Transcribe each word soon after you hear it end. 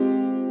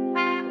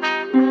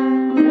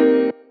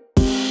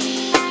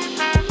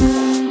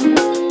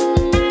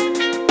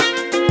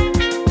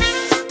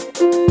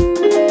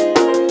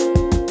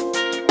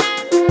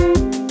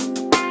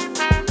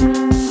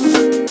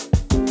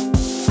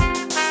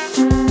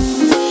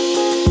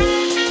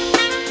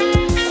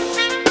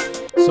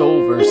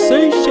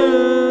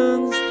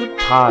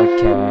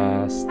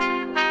podcast.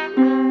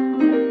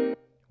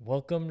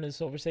 Welcome to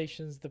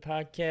Silversations, the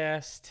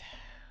podcast.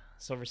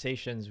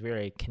 Silversations, we're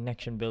a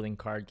connection building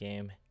card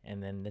game,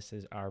 and then this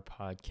is our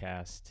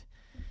podcast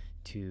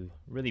to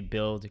really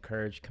build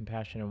courage,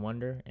 compassion, and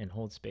wonder, and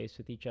hold space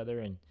with each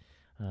other, and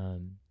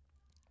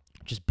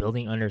just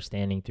building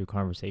understanding through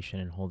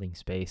conversation and holding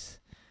space.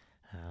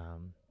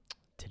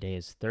 Today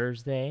is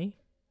Thursday,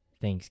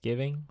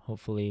 Thanksgiving.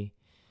 Hopefully,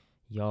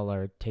 y'all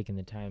are taking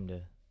the time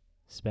to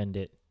spend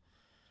it,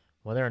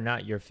 whether or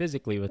not you're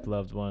physically with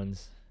loved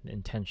ones.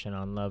 Intention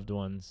on loved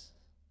ones,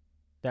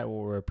 that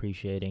what we're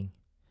appreciating,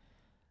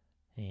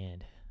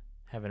 and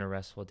having a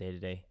restful day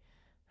today.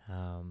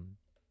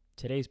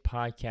 Today's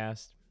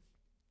podcast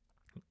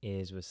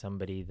is with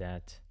somebody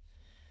that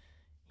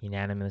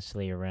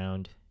unanimously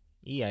around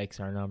EIX,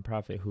 our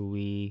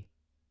nonprofit,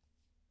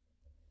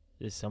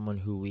 is someone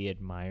who we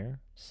admire,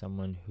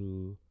 someone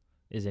who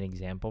is an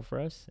example for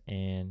us.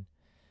 And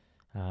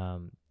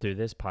through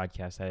this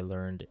podcast, I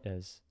learned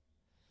as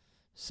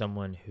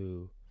someone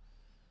who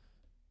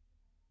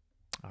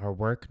our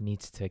work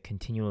needs to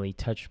continually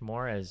touch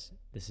more, as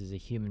this is a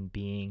human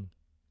being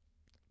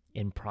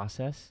in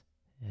process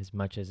as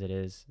much as it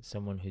is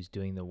someone who's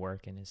doing the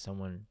work and is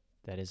someone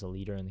that is a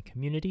leader in the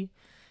community.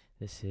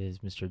 This is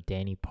Mr.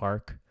 Danny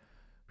Park,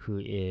 who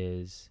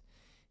is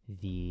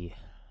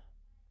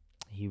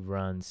he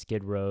runs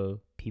Skid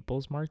Row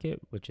People's Market,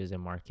 which is a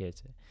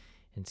market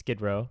in Skid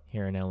Row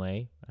here in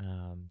LA,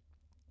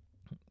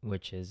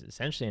 which is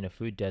essentially in a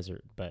food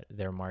desert, but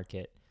their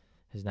market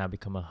has now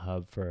become a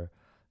hub for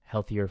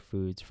healthier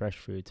foods, fresh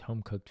foods,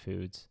 home-cooked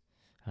foods.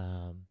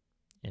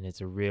 And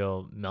it's a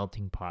real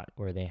melting pot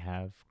where they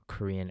have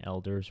Korean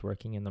elders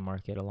working in the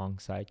market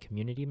alongside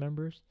community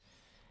members.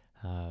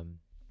 And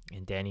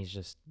Danny's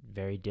just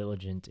very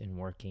diligent in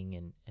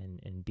working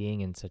and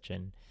being in such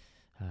an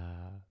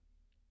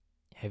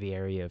heavy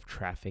area of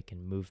traffic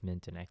and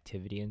movement and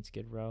activity in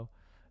Skid Row.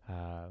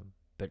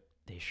 But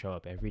they show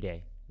up every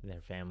day,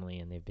 their family,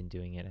 and they've been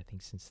doing it, I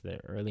think, since the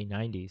early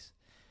 90s.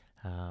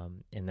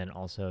 And then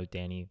also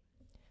Danny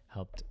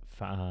helped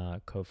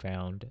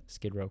co-found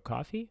Skid Row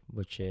Coffee,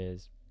 which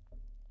is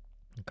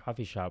a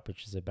coffee shop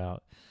which is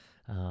about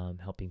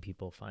helping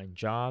people find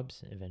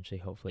jobs, eventually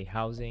hopefully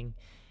housing.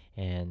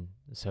 And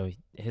so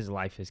his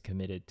life is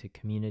committed to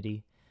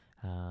community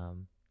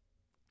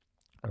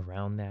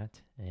around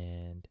that.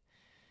 And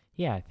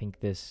yeah, I think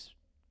this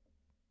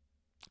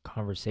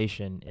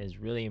conversation is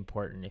really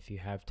important if you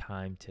have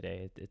time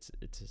today.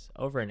 It's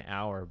over an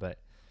hour, but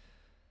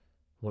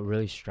what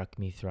really struck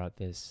me throughout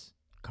this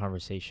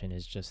conversation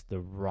is just the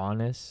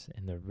rawness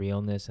and the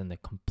realness and the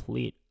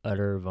complete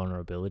utter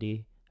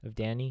vulnerability of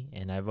Danny.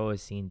 And I've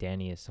always seen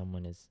Danny as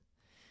someone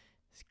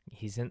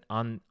he's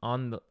on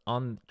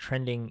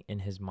trending in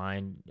his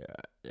mind,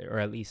 or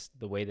at least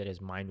the way that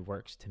his mind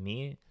works, to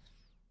me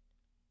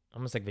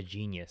almost like a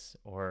genius,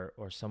 or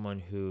someone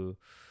who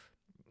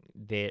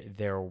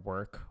their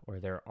work or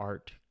their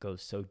art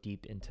goes so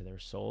deep into their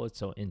soul. It's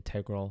so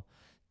integral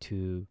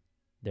to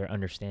their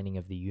understanding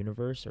of the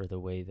universe, or the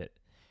way that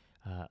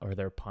or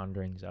their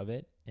ponderings of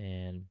it.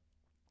 And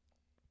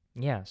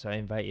yeah, so I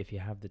invite, if you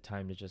have the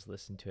time, to just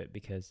listen to it,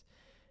 because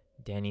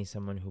Danny's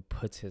someone who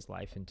puts his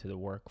life into the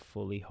work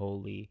fully,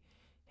 wholly,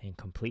 and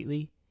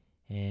completely,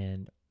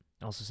 and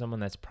also someone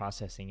that's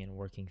processing and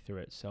working through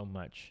it so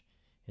much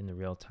in the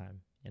real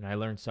time. And I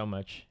learned so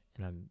much,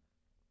 and I'm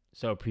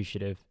so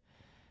appreciative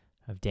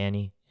of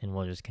Danny, and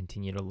we'll just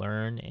continue to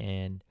learn,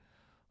 and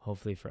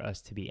hopefully for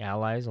us to be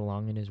allies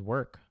along in his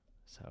work.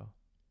 So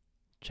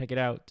check it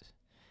out.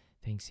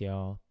 Thanks,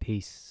 y'all.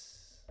 Peace.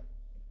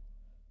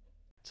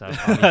 So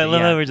I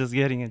love how we're just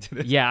getting into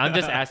this. Yeah, I'm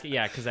just asking.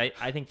 Yeah, because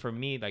I think for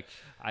me, like,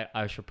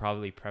 I should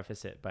probably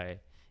preface it by,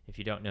 if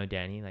you don't know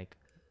Danny, like,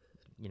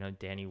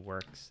 Danny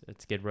works at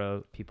Skid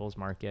Row People's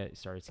Market,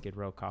 started Skid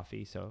Row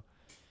Coffee. So,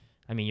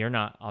 I mean,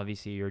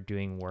 you're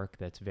doing work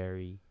that's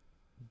very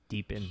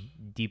deep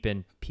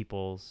in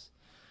people's.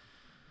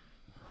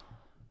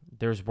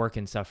 There's work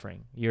in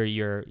suffering.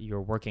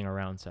 You're working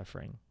around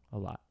suffering a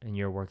lot, and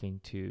you're working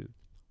to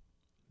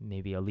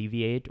maybe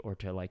alleviate, or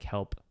to like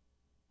help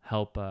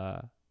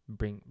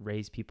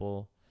raise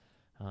people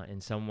in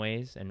some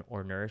ways, and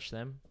or nourish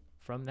them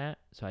from that.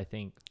 So I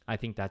think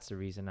that's the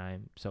reason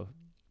I'm so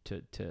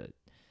to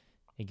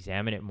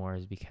examine it more,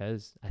 is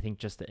because I think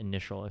just the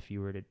initial, if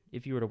you were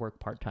to work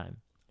part-time,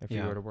 if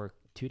you were to work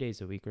 2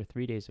 days a week or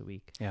 3 days a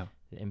week,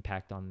 the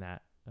impact on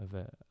that of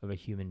a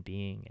human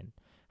being, and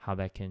how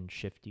that can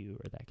shift you,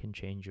 or that can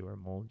change you or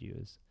mold you,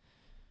 is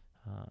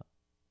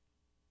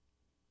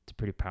it's a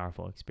pretty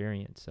powerful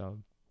experience. So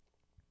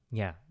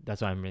yeah,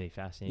 that's why I'm really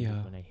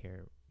fascinated when I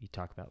hear you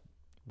talk about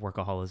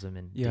workaholism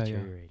and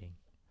deteriorating.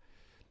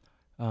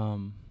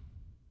 I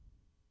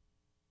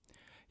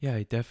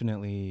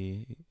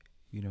definitely,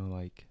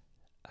 like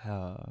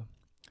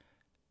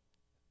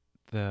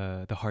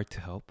the heart to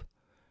help,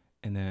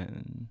 and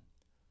then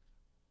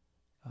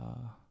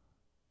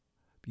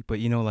but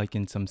like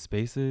in some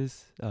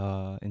spaces,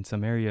 in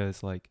some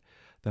areas, like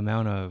the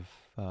amount of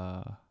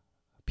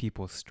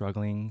people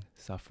struggling,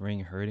 suffering,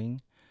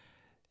 hurting,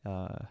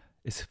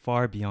 is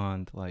far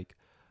beyond like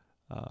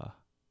uh,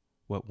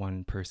 what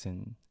one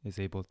person is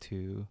able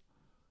to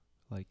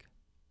like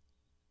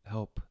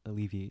help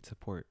alleviate,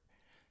 support.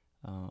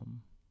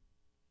 Um,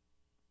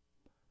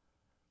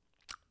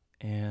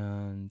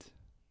 and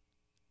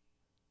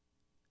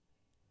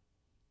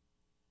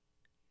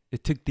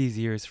it took these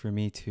years for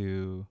me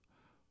to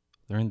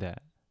learn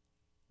that.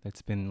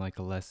 That's been like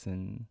a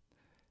lesson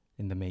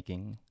in the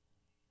making.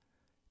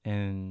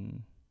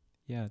 And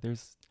yeah,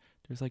 there's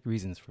like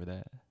reasons for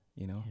that,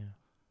 you know,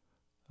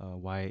 Yeah.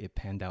 why it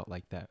panned out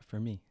like that for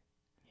me,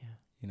 Yeah.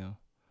 you know.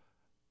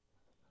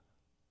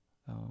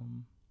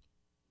 Um,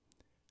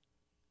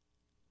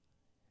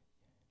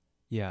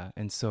 yeah,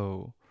 and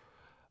so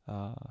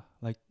uh,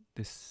 like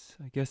this,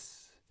 I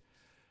guess,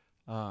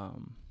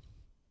 um,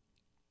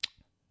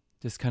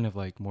 just kind of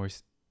like more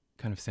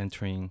kind of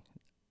centering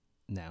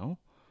now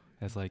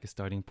as like a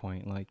starting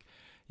point. Like,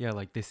 yeah,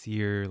 like this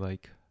year,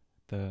 like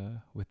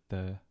with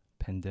the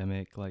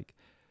pandemic,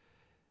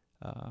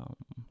 um,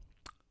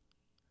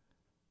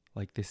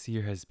 like this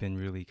year has been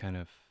really kind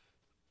of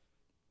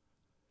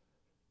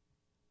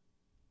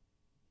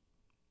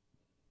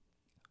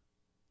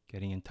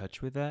getting in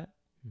touch with that.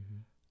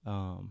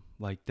 Mm-hmm.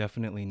 Like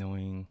definitely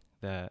knowing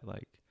that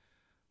like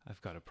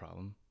I've got a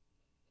problem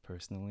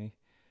personally,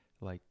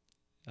 like,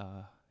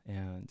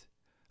 and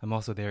I'm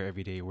also there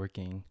every day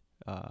working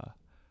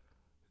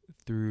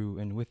through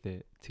and with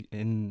it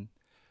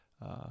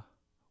uh,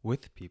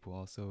 with people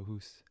also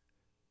who's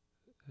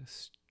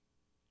s-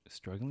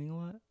 struggling a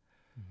lot.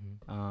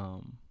 Mm-hmm.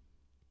 Um,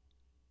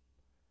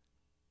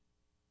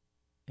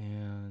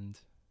 and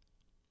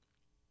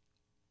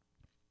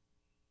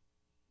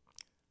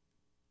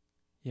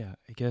yeah,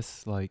 I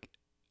guess like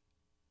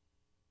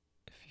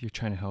if you're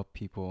trying to help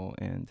people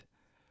and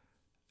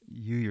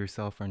you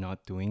yourself are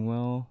not doing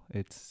well,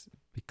 it's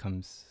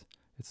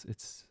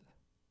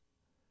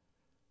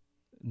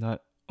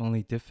not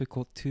only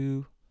difficult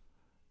to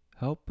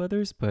help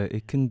others, but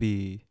it can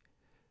be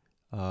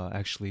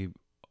actually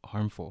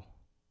harmful,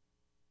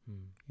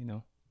 Mm. you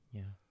know?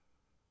 Yeah.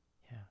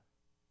 Yeah.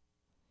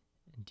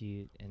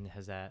 And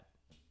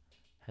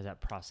has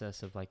that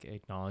process of like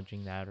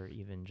acknowledging that, or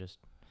even just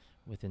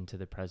within to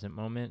the present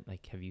moment,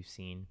 like have you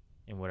seen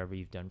in whatever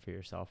you've done for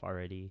yourself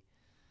already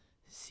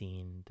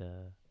seen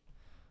the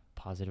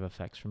positive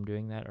effects from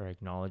doing that, or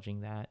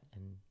acknowledging that,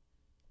 and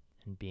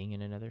being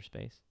in another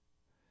space?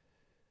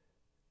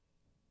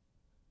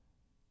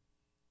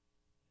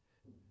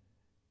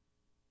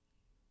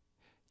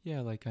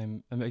 Yeah, like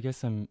I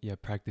guess I'm yeah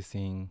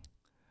practicing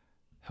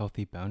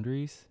healthy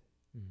boundaries,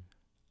 Mm.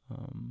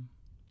 um,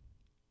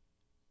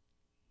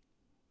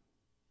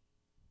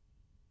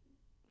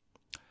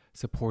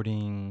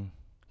 supporting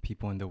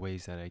people in the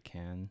ways that I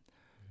can,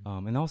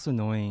 Mm-hmm. and also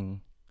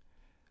knowing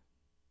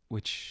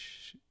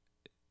which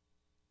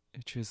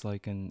which is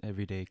like an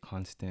everyday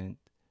constant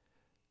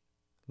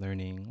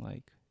learning,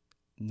 like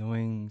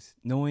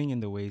knowing in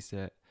the ways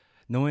that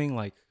knowing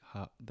like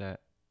how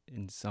that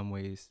in some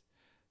ways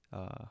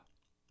uh,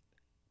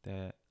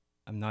 that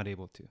I'm not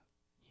able to,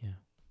 Yeah.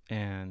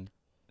 and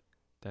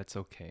that's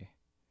okay.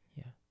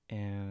 Yeah.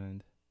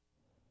 And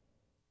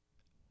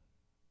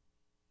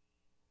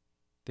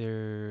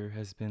there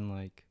has been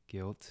like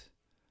guilt,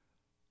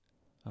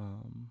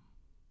 um,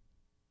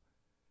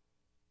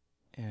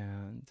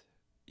 and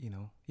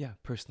yeah,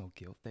 personal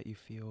guilt that you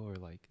feel, or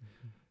like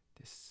Mm-hmm.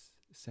 this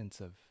sense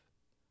of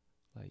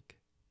like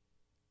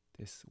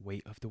this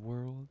weight of the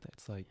world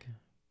that's like Yeah.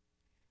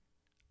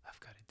 I've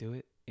got to do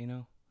it, you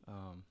know.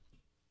 Um,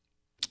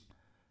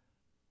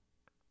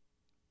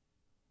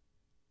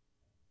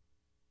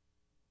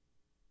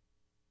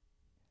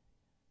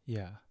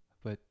 yeah,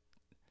 but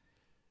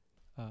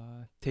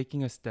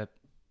taking a step,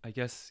 I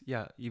guess,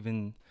 yeah,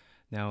 even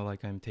now,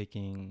 like I'm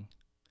taking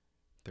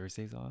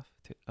Thursdays off,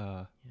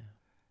 Yeah.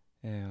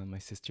 and my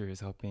sister is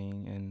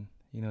helping, and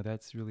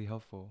that's really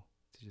helpful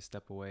to just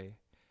step away.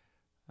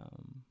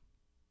 Um,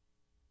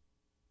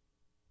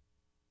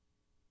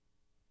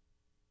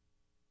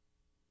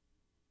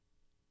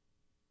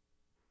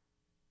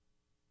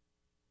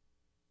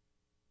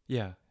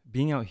 yeah,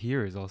 being out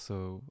here is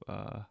also,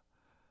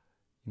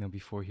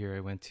 before here I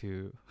went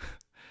to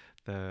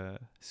the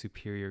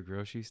Superior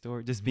grocery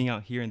store. Just Mm-hmm. being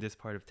out here in this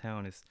part of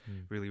town is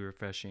Mm. really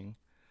refreshing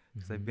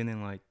because I've Mm-hmm. been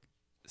in like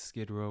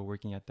Skid Row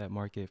working at that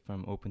market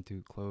from open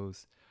to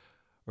close,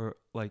 or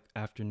like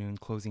afternoon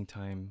closing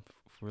time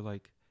for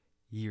like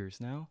years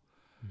now.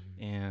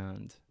 Mm-hmm.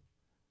 And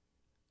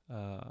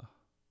uh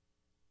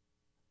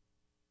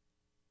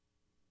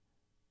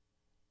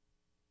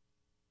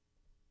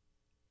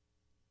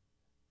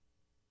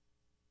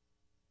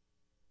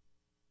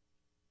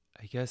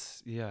I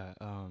guess yeah,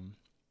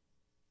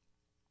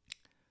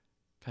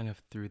 kind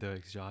of through the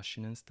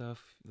exhaustion and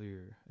stuff,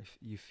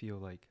 you feel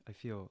like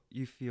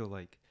you feel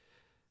like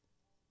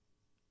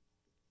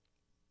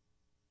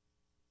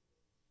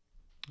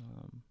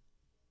um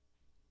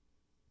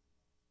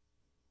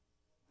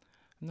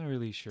I'm not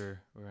really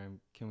sure where I'm.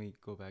 Can we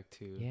go back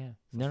to Yeah.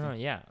 No, something? no,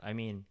 yeah. I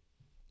mean,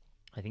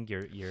 I think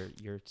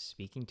you're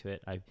speaking to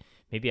it. I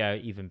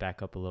even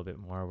back up a little bit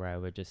more, where I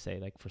would just say,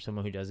 like, for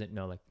someone who doesn't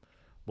know, like,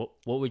 what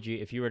would you,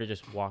 if you were to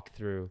just walk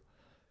through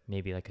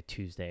maybe like a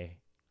Tuesday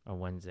or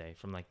Wednesday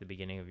from like the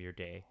beginning of your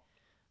day,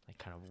 like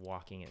kind of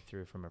walking it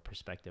through from a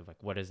perspective, like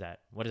what does that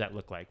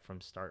look like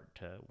from start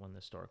to when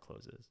the store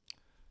closes?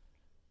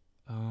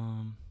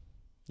 Um,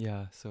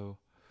 yeah. So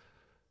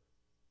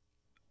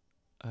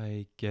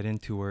I get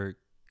into work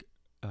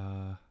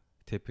uh,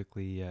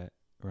 typically at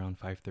around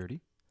 5:30,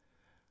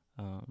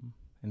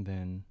 and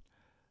then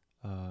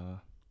uh,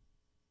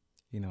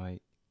 I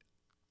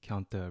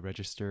count the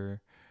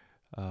register,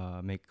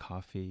 make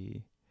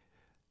coffee,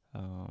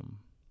 um,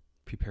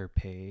 prepare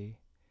pay,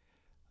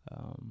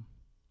 um,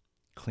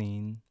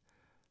 clean,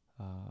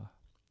 uh,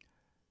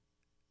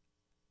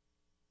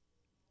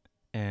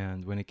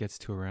 and when it gets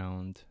to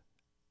around,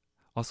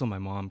 also my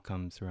mom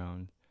comes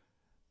around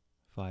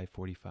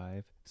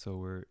 5:45,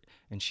 so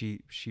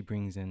she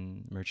brings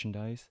in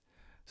merchandise,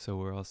 so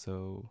we're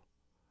also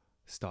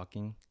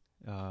stocking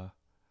uh,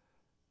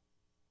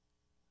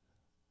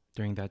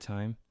 during that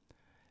time,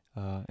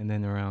 and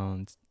then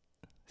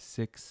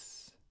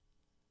six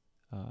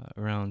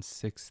around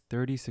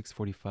 6:30,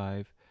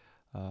 6:45,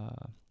 uh,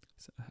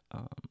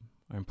 um,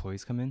 our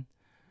employees come in,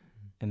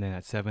 and then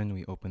at 7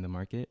 we open the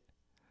market.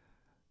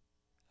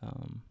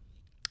 Um,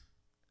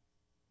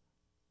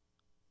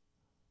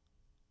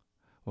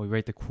 well, we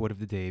write the quote of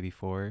the day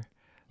before.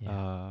 Yeah.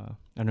 I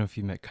don't know if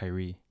you met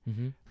Kyrie.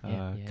 Mm-hmm.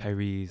 Yeah.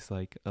 Kyrie's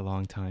like a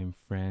longtime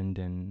friend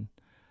and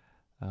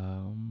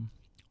um,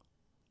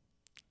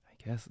 I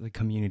guess the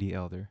community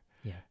elder.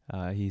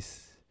 Yeah.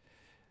 He's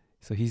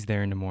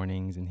there in the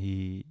mornings, and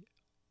he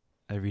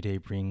every day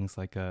brings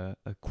like a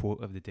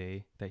quote of the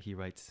day that he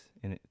writes,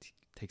 and it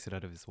takes it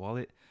out of his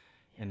wallet,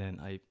 Yeah. and then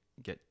I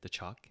get the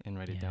chalk and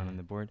write it down Yeah. on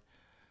the board,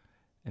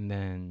 and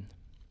then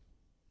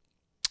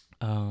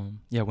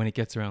when it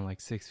gets around like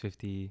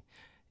 6:58,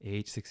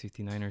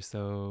 6:59 or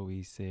so,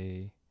 we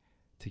say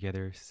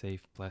together,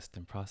 safe, blessed,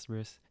 and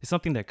prosperous. It's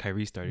something that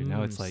Kyrie started.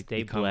 Now it's like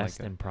Stay become blessed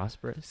like a and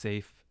prosperous.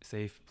 safe,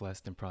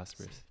 blessed, and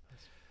prosperous.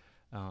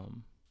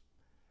 Um,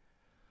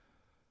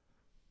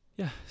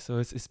 yeah, so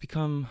it's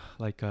become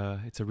like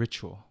it's a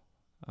ritual,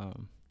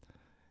 and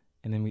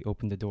then we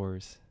open the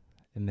doors,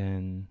 and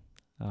then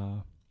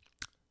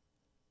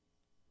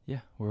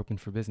we're open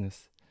for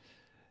business.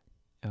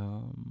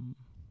 And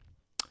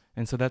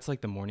so that's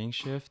like the morning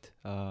shift.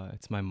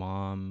 It's my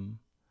mom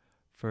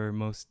for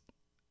most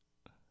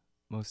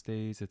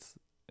days. It's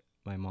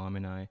my mom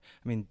and I.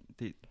 I mean,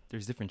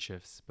 there's different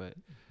shifts, but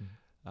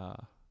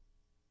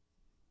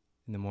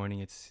in the morning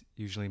it's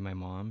usually my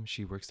mom.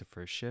 She works the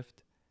first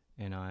shift,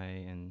 and I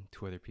and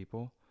two other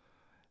people.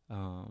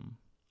 And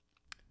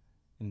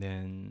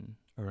then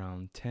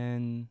around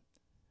 10,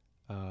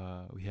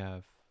 we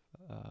have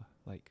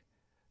like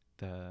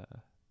the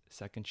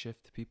second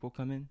shift people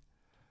come in.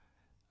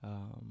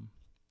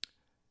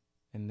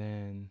 And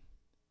then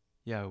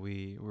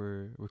we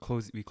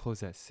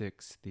close at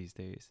 6 these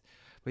days.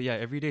 But yeah,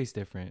 every day is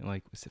different.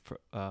 Like for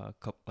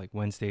like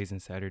Wednesdays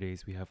and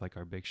Saturdays we have like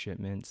our big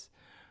shipments.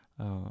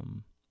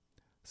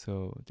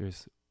 So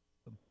there's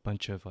a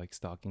bunch of like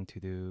stocking to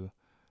do.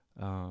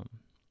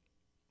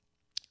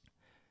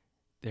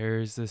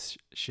 There's this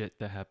shit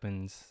that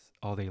happens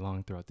all day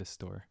long throughout the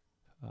store.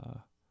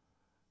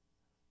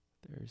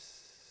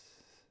 There's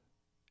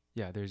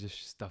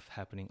just stuff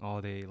happening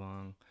all day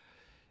long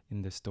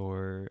in the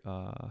store,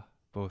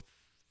 both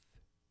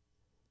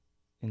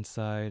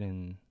inside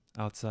and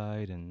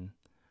outside, and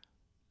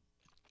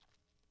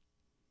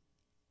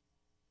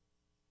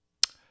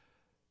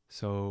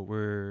so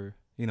we're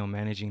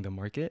managing the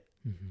market,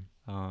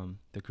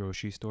 the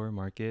grocery store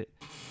market.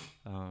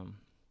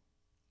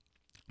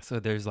 So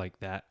there's like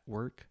that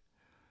work,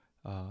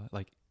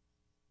 like,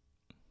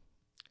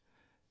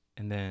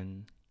 and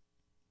then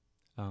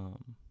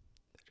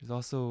there's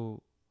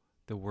also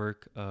the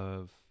work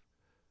of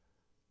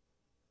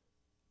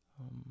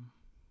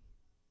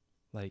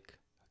like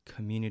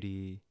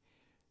community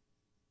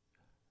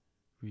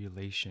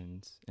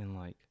relations, and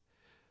like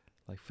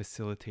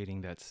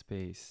facilitating that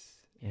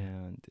space,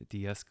 and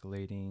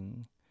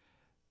de-escalating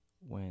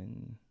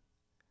when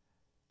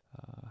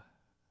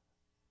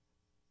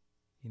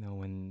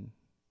when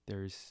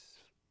there's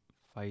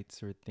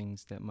fights or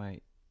things that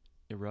might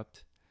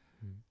erupt.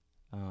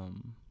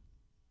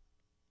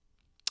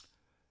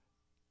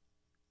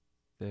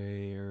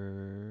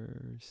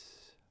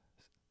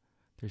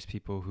 There's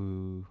people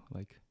who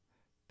like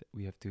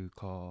we have to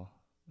call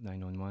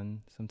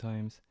 911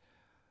 sometimes,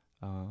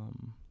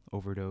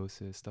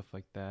 overdoses, stuff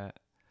like that.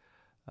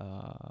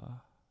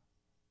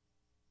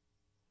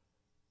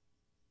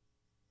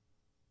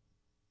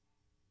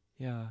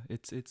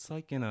 It's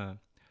like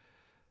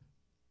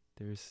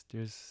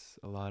there's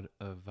a lot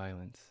of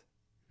violence,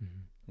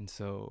 and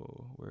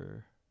so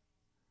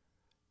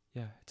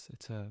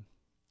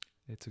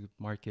it's a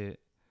market,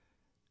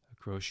 a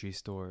grocery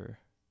store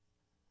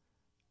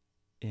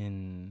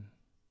in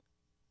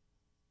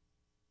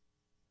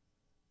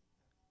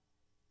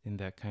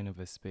that kind of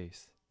a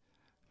space.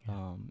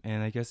 Yeah.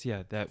 And I guess,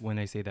 yeah, that when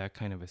I say that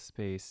kind of a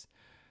space,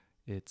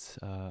 it's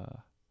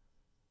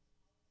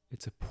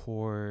it's a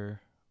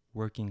poor,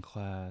 working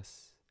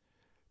class,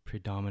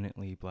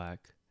 predominantly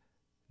black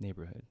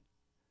neighborhood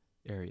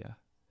area,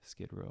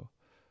 Skid Row.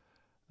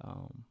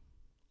 Um,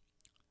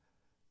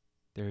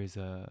 there's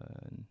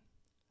a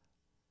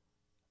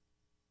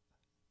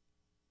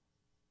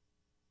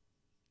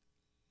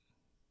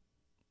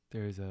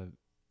there's a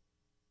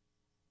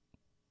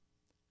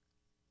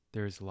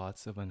there's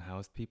lots of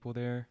unhoused people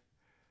there.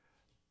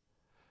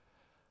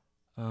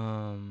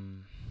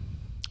 Um,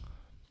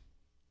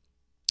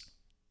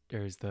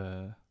 there's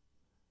the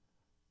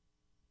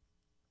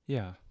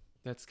yeah,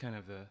 that's kind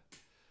of the.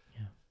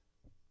 Yeah.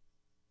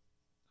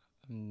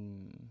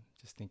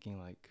 Just thinking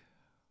like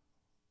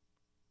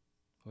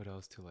what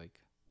else to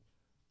like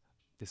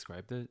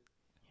describe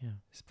Yeah.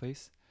 this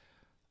place.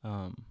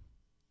 Um,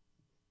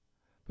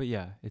 but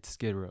yeah, it's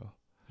Skid Row.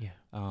 Yeah.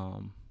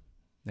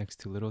 Next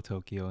to Little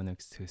Tokyo,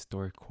 next to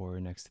Historic Core,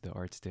 next to the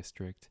Arts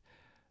District.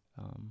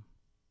 Um,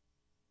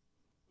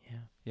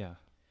 Yeah. yeah.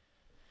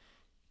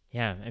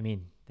 Yeah. I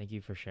mean, thank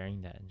you for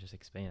sharing that and just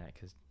explaining that,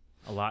 because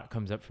a lot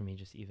comes up for me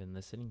just even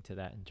listening to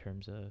that in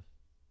terms of,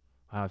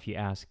 wow, if you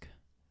ask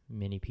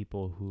many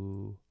people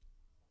who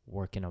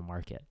work in a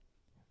market,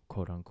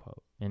 quote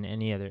unquote, and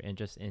any other, and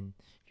just in,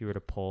 if you were to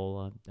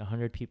poll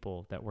 100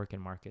 people that work in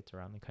markets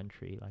around the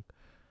country, like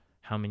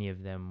how many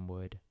of them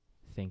would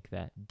think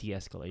that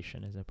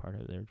de-escalation is a part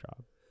of their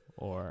job,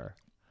 or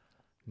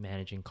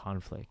managing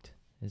conflict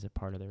is a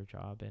part of their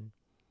job? And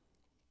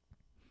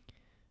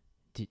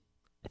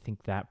I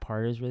think that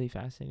part is really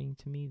fascinating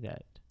to me,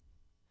 that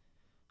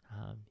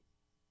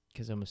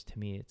because almost to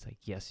me it's like,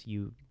 yes,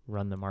 you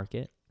run the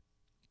market,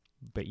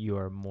 but you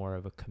are more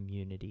of a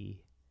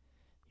community,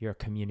 you're a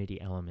community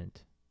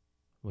element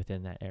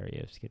within that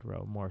area of Skid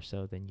Row, more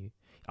so than you,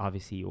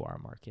 obviously you are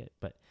a market,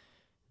 but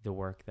the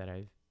work that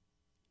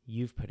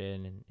you've put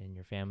in, and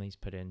your family's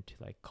put in to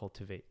like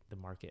cultivate the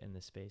market in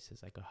this space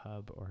as like a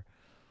hub, or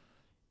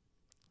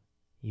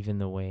even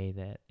the way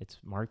that it's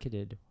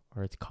marketed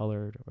or it's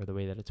colored, or the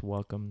way that it's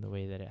welcomed, the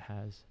way that it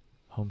has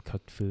home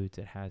cooked foods,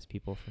 it has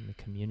people from the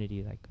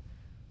community, like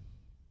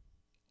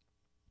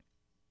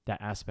that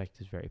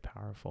aspect is very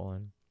powerful.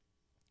 And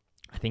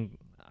I think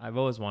I've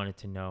always wanted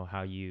to know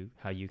how you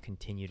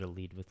continue to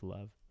lead with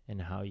love,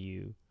 and how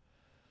you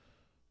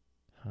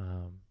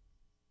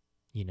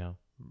you know,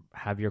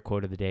 have your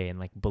quote of the day and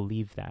like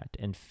believe that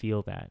and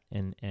feel that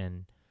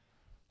and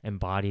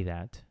embody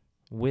that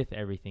with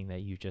everything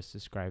that you just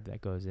described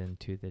that goes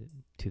into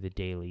the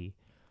daily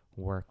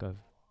work of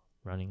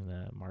running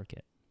the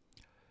market.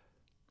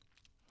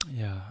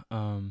 Yeah.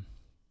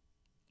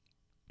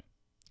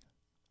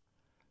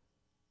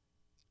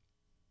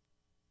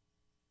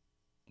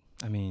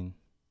 I mean,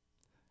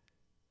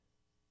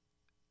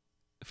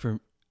 for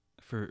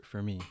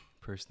me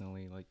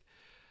personally, like,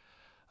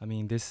 I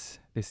mean, this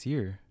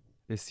year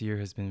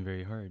has been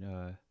very hard.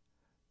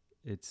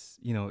 It's,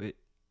 you know, it,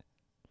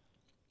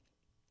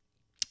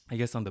 I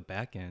guess on the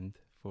back end,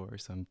 for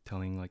some,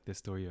 telling like the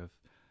story of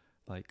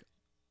like,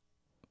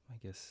 I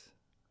guess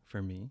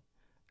for me,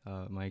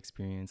 my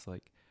experience,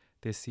 like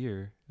this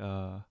year,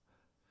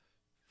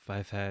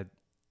 I've had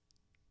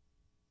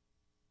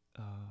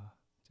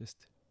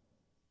just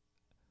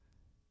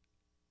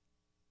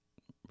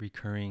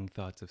recurring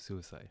thoughts of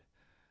suicide,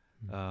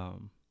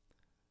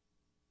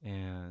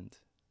 and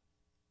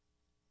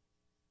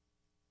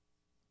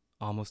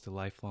almost a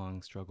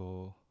lifelong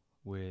struggle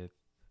with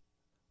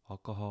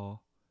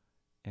alcohol,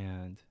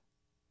 and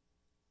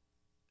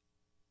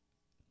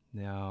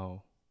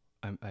now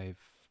I've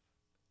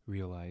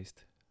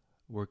realized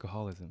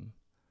workaholism.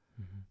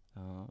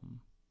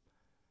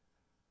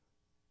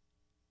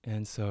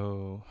 And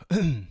so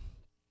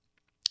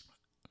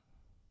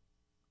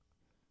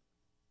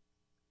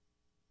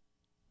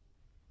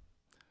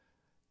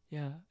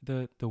yeah,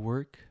 the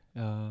work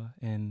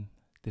and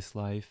this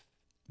life,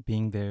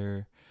 being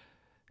there,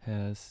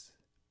 has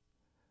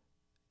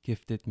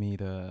gifted me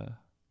the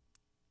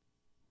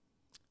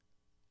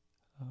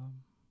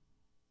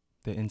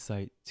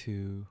insight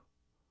to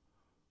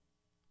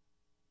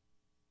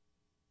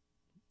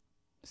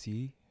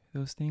see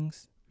those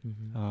things,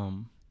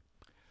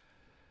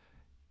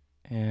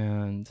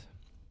 and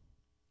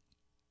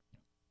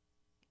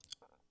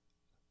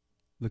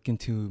look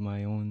into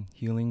my own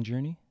healing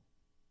journey.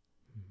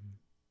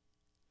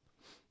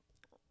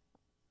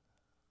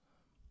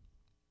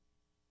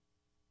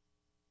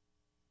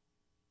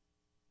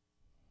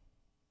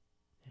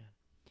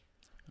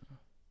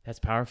 That's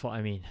powerful.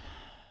 I mean,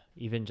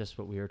 even just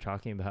what we were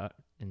talking about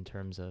in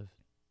terms of,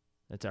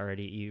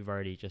 you've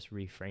already just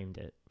reframed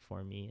it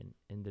for me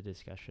in the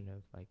discussion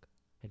of like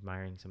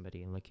admiring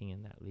somebody and looking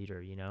in that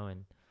leader, you know,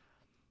 and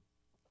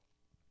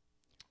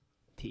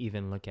to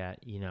even look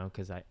at, you know,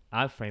 because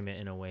I frame it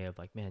in a way of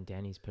like, man,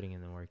 Danny's putting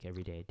in the work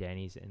every day.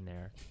 Danny's in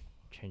there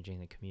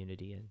changing the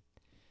community, and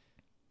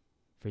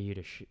for you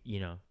to,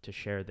 to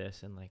share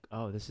this and like,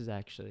 oh, this is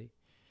actually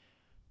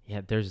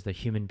yeah, there's the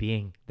human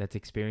being that's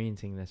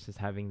experiencing this, is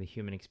having the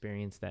human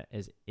experience that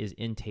is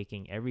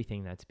intaking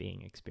everything that's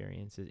being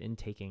experienced, is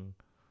intaking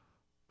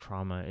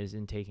trauma, is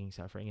intaking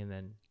suffering, and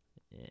then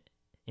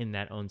in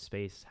that own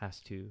space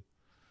has to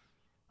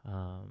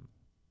um,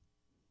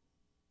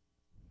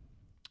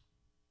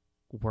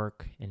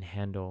 work and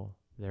handle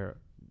the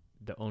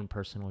own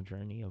personal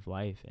journey of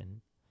life.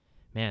 And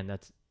man,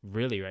 that's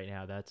really right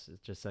now, that's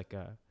just like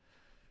a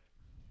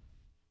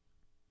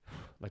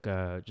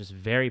just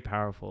very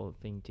powerful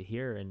thing to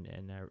hear.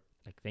 And I,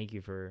 like, thank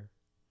you for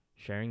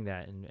sharing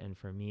that. And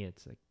for me,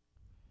 it's like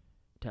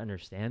to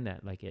understand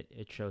that, like,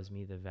 it shows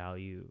me the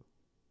value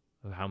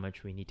of how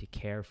much we need to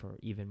care for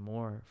even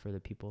more for the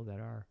people that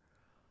are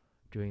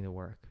doing the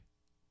work,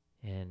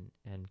 and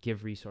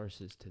give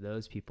resources to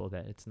those people,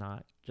 that it's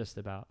not just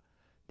about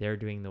they're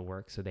doing the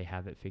work so they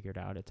have it figured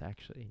out. It's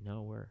actually,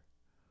 no,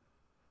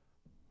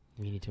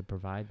 we need to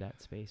provide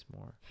that space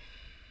more.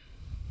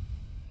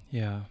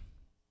 Yeah.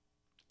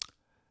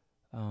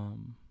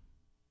 Um,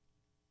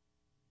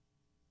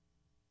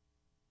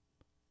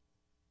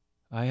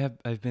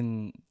 I've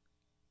been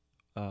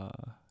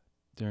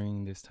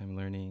during this time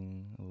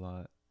learning a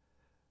lot,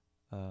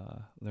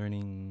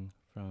 learning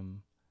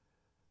from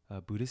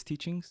Buddhist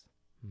teachings,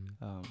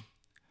 Mm.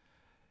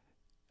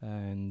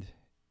 and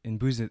in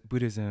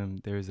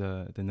Buddhism there's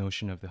the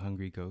notion of the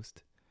hungry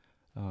ghost.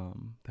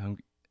 The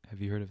hungry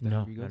Have you heard of the No,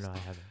 hungry no, ghost? no, I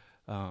haven't.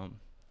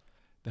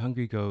 The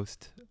hungry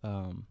ghost,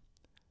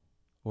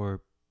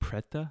 or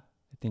preta,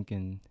 I think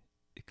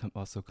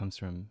also comes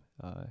from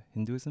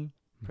Hinduism.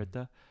 Mm.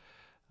 Preta.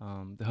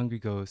 The hungry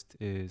ghost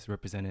is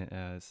represented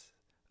as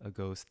a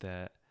ghost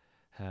that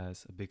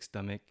has a big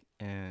stomach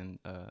and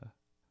the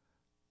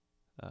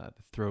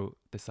throat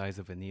the size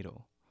of a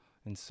needle,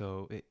 and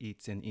so it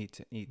eats and eats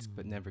and eats,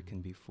 but never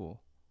can be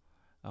full.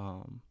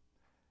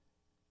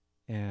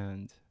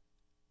 And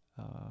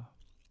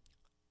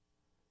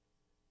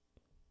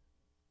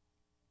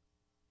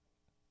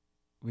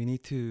we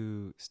need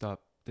to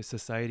stop. The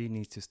society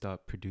needs to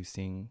stop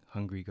producing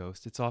hungry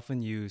ghosts. It's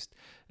often used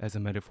as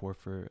a metaphor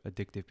for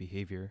addictive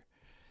behavior.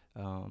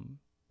 And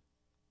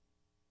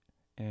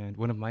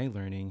one of my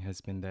learning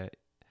has been that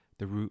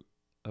the root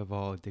of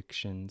all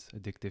addictions,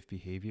 addictive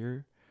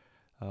behavior,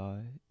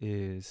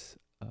 is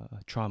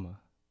trauma,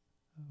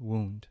 a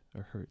wound,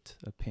 a hurt,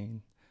 a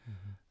pain.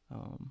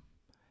 Mm-hmm.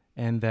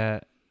 And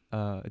that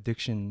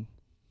addiction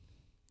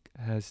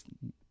has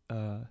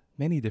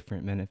many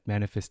different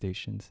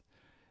manifestations.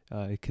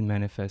 It can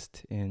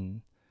manifest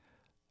in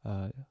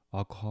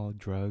alcohol,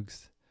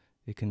 drugs.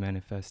 It can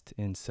manifest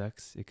in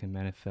sex. It can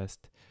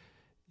manifest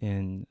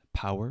in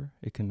power.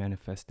 It can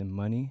manifest in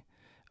money.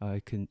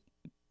 It can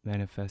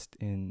manifest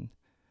in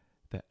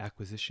the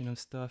acquisition of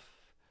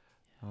stuff,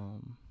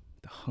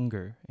 the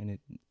hunger, and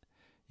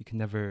you can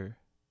never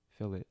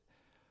fill it.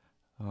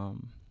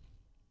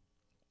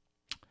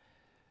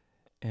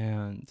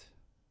 And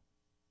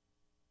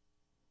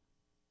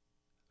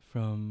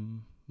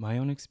from my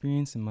own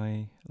experience and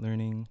my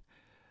learning,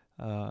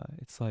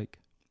 it's like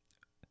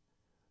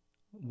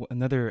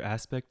another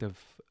aspect of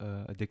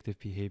addictive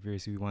behavior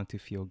is we want to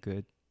feel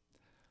good.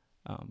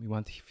 We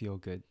want to feel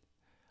good.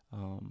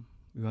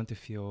 We want to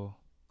feel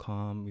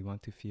calm. We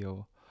want to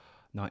feel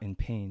not in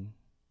pain.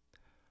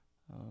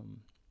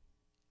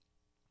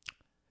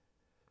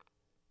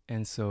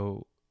 And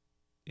so,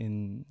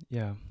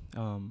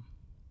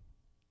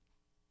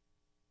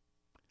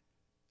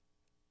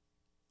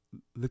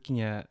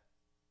 looking at,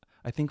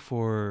 I think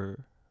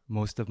for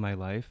most of my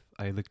life,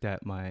 I looked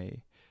at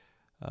my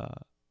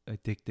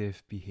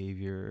addictive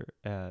behavior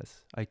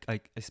as I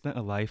spent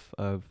a life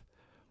of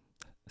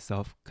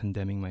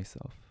self-condemning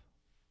myself.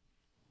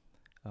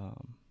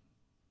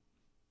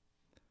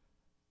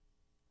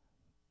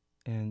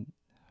 And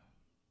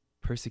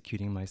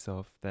persecuting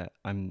myself that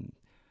I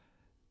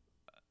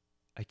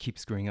keep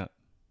screwing up,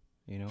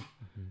 you know,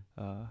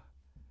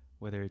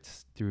 whether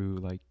it's through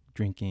like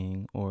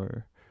drinking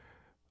or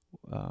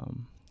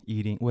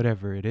eating,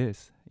 whatever it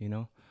is, you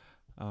know,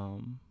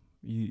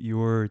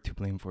 you're to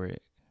blame for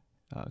it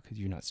because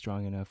you're not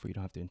strong enough, or you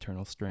don't have the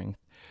internal strength.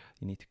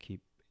 You need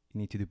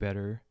to do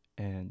better,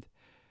 and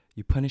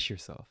you punish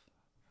yourself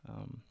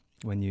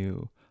when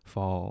you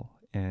fall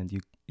and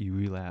you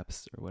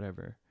relapse or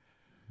whatever.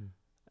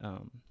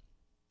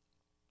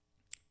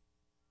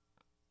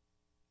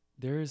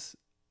 There's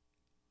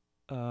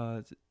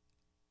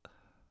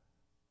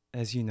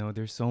as you know,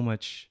 there's so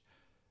much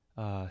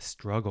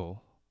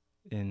struggle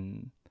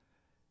in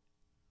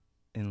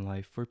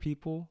life for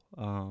people,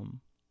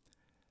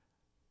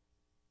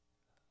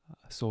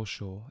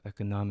 social,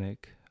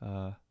 economic,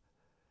 and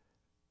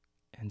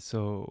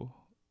so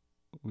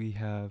we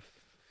have,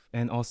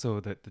 and also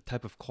the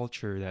type of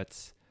culture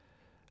that's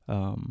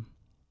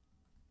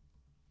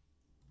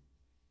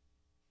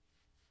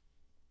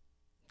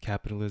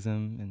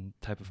capitalism, and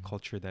type of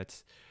culture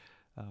that's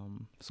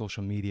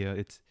social media.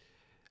 It's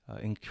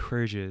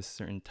encourages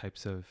certain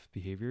types of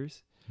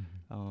behaviors,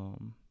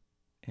 and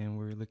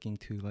we're looking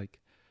to like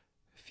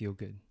feel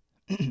good.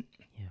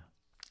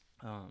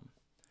 Yeah.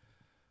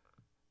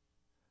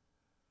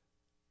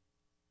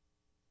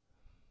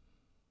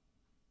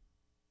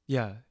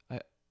 yeah,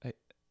 I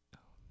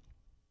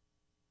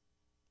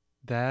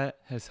that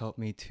has helped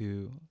me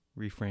to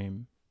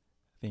reframe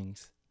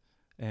things,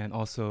 and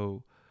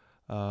also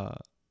uh,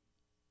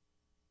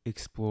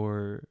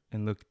 explore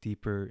and look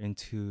deeper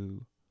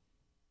into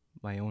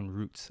my own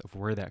roots of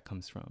where that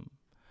comes from.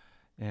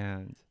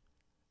 And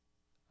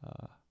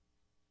uh,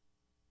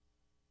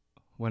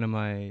 one of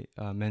my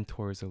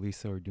mentors,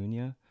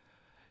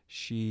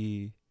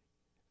 she,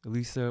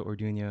 Elisa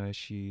Orduña,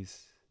 she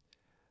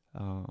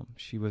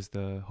was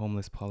the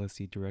homeless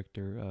policy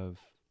director of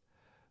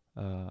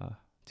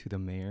to the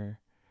mayor,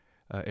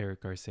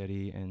 Eric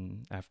Garcetti,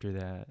 and after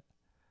that,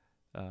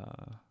 like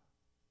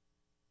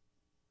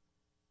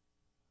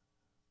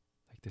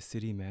the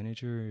city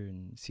manager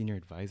and senior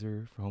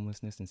advisor for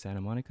homelessness in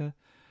Santa Monica.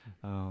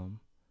 Um,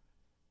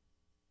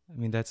 I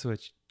mean, that's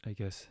what I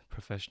guess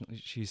professional.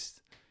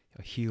 She's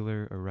a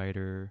healer, a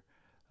writer,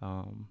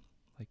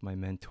 like my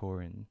mentor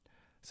and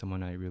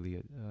someone I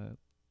really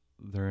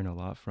learn a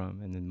lot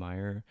from and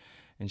admire.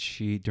 And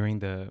she, during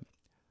the,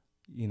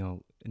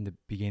 in the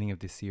beginning of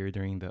this year,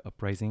 during the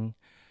uprising,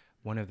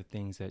 one of the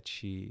things that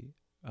she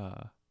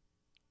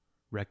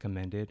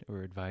recommended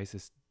or advised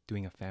is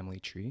doing a family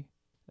tree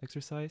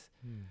exercise.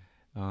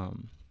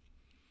 Um,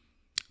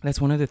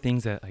 that's one of the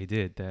things that I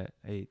did that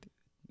I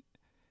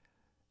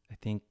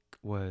think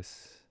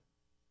was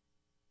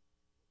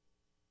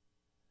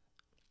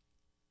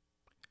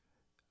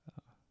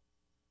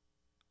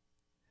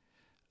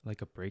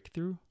like a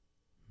breakthrough.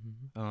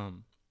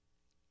 Um,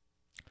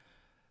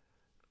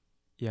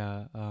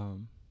 yeah.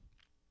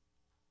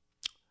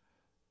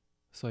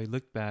 So I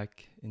looked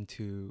back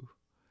into,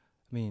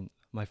 I mean,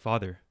 my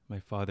father,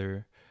 I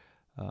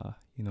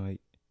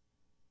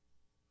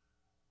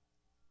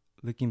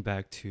looking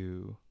back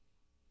to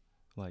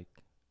like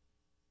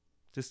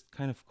just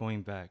kind of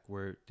going back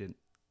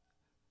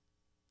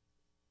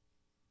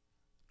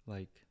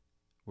like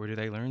where did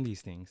I learn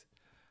these things,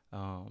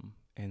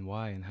 and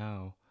why and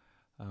how.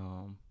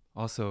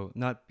 Also,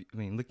 not I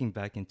mean, looking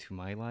back into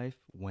my life,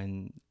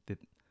 when did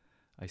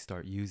I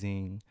start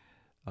using,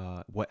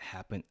 what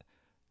happened,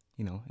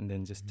 and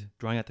then just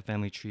drawing out the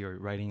family tree or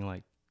writing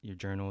like your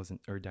journals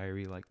or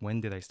diary, like when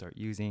did I start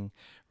using,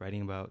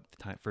 writing about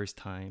the first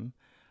time,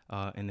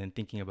 and then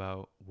thinking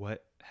about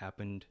what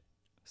happened.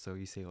 So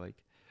you say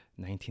like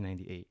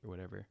 1998 or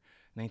whatever,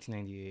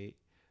 1998,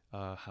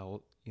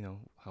 how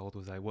old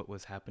was I, what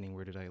was happening,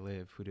 where did I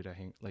live, who did I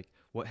hang, like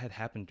what had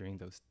happened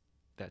during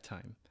that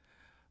time.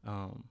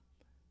 um,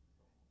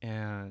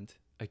 and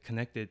I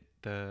connected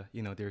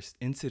there's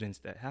incidents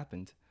that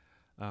happened,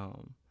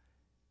 um,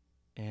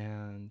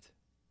 and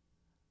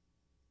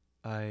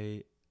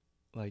I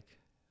like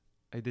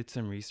I did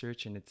some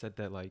research and it said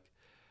that like,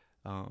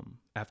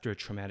 after a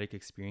traumatic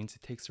experience,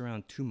 it takes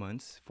around 2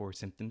 months for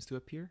symptoms to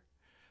appear,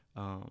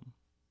 um,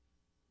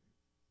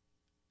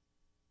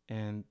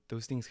 and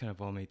those things kind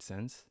of all made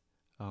sense.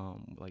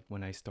 Like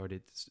when I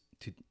started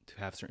to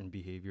have certain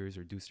behaviors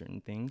or do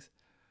certain things,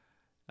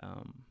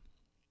 um,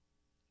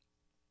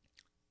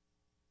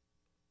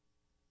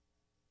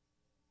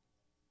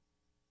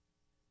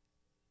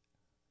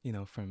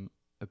 from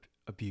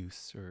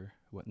abuse or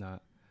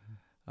whatnot.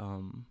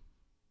 Um,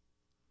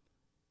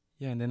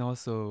 yeah, and then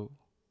also,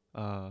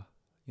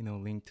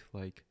 linked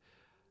like,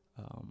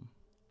 um,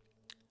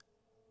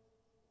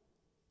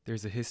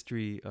 there's a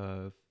history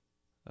of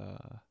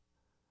uh,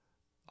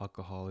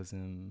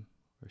 alcoholism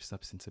or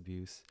substance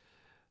abuse,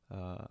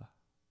 uh,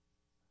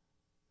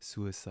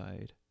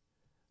 suicide,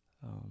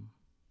 um,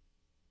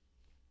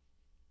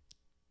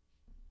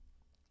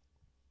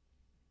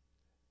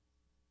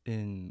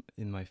 in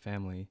my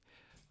family,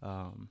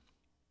 um,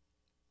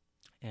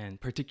 and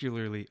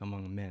particularly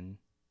among men.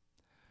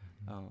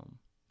 Um,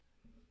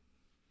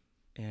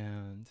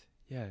 and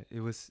yeah, it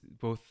was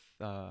both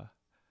the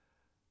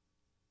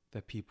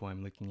people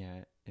I'm looking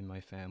at in my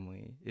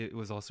family. It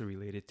was also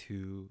related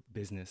to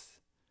business,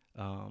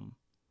 um,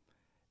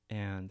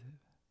 and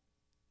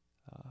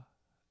uh,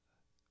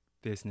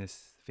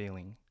 business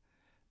failing,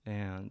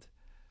 and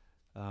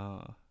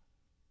uh,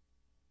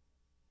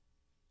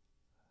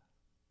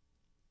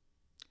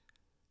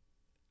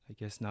 I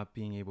guess not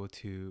being able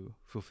to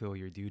fulfill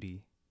your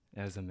duty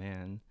as a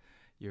man,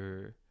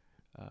 your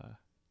uh,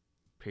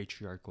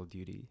 patriarchal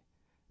duty,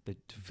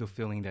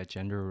 fulfilling that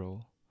gender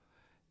role,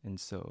 and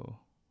so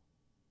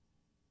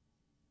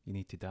you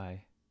need to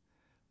die,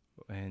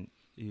 and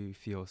you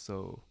feel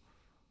so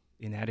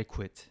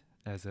inadequate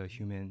as a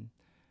human,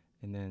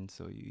 and then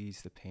so you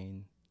ease the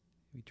pain,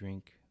 we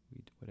drink,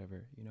 we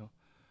whatever,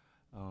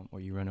 or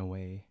you run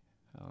away,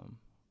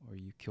 or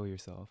you kill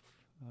yourself,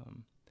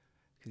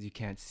 because you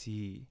can't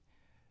see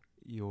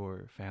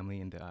your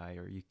family in the eye,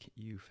 or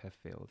you have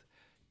failed,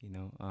 you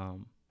know.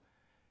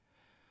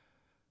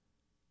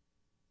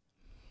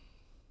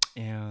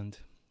 And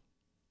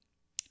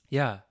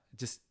yeah,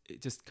 just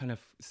kind of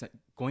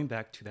going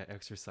back to that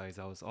exercise.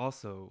 I was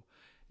also,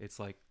 it's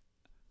like,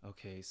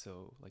 okay,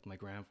 so like my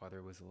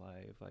grandfather was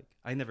alive. Like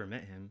I never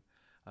met him.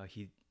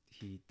 He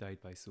died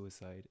by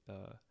suicide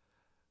a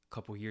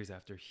couple years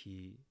after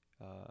he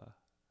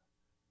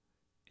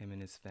him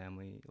and his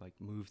family like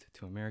moved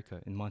to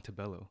America in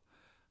Montebello,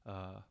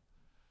 uh,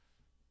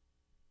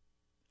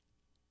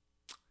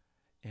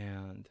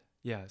 and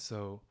yeah,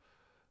 so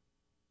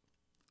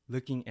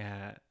looking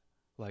at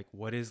like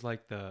what is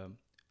like the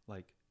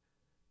like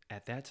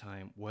at that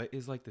time, what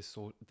is like the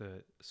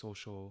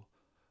social,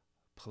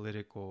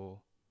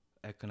 political,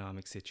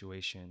 economic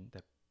situation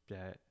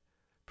that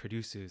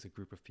produces a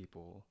group of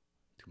people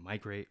to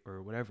migrate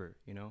or whatever,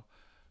 you know.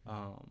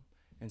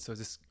 And so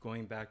just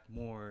going back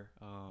more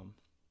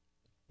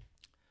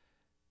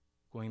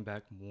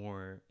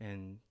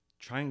and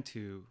trying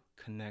to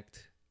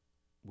connect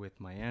with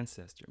my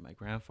ancestor, my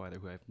grandfather,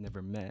 who I've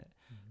never met,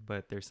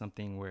 but there's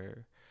something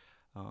where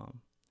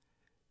um,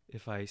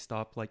 if I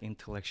stop like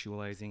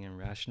intellectualizing and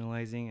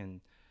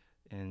rationalizing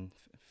and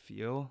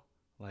feel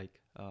like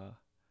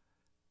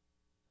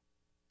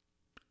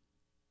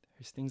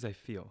there's things I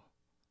feel,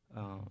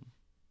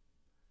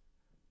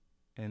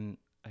 and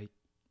I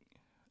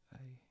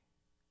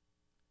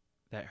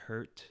that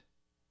hurt,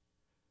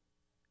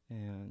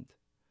 and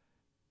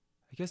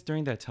I guess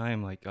during that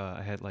time, like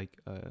I had like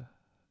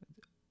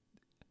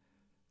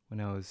when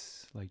I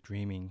was like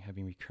dreaming,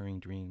 having recurring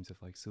dreams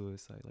of like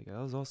suicide, like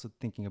I was also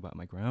thinking about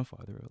my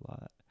grandfather a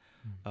lot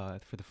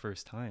for the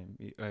first time,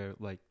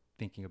 like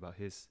thinking about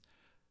his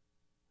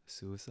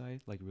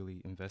suicide, like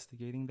really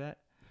investigating that,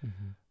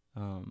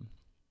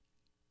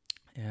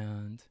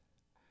 and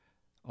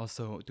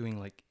also doing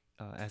like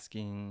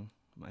asking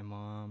my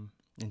mom,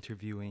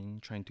 interviewing,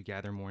 trying to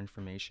gather more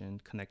information,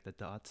 connect the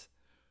dots.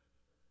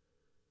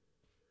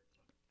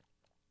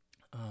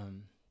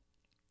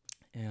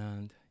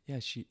 And yeah,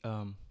 she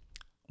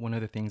one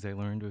of the things I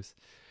learned was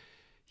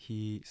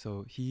he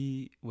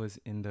was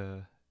in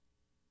the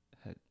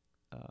had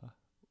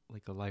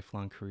like a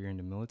lifelong career in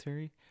the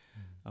military.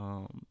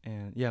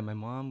 And yeah, my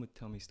mom would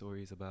tell me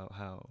stories about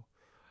how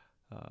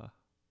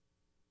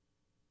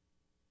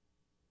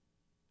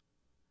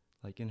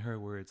like in her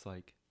words,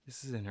 like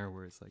this is in her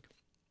words, like,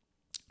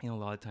 you know, a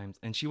lot of times,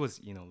 and she was,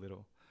 you know,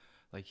 little,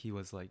 like he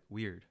was like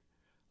weird,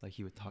 like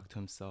he would talk to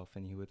himself,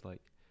 and he would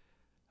like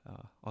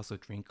also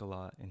drink a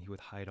lot, and he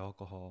would hide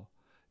alcohol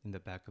in the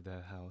back of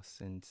the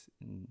house, and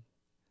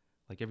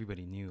like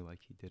everybody knew like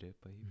he did it,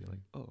 but he'd be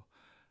like, oh,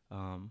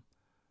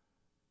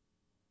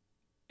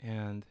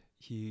 and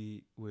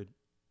he would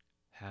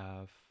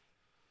have,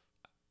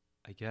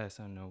 I guess,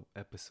 I don't know,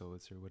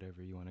 episodes or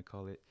whatever you want to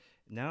call it.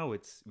 Now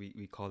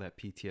we call that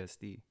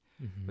PTSD,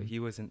 but he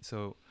wasn't.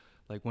 So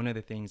like one of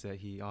the things that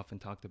he often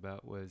talked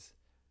about was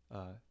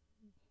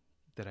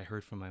that I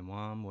heard from my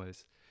mom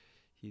was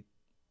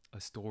a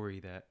story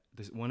that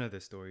this one of the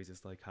stories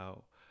is like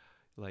how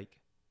like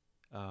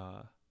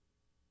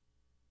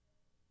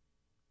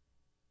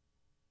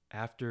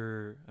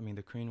after, I mean,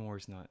 the Korean War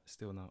is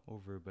still not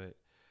over, but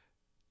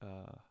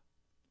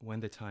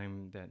when the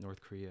time that North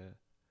Korea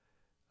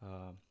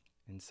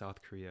and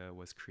South Korea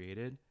was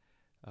created,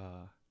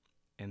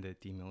 and the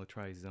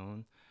demilitarized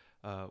zone,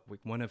 like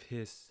one of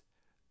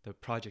the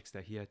projects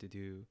that he had to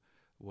do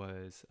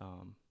was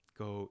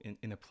go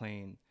in a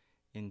plane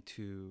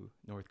into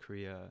North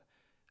Korea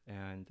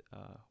and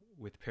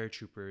with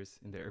paratroopers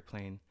in the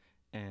airplane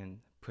and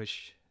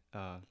push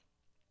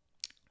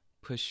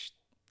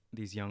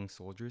these young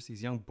soldiers,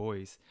 these young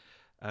boys,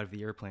 out of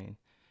the airplane.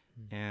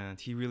 And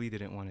he really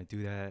didn't want to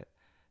do that,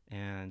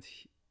 and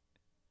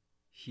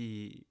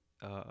he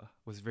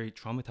was very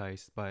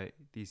traumatized by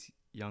these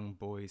young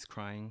boys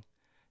crying,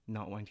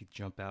 not wanting to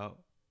jump out.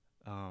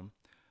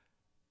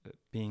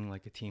 Being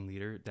like a team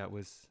leader,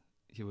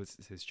 he was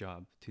his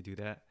job to do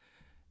that.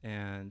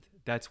 And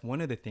that's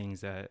one of the things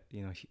that,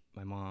 you know,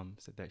 my mom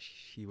said that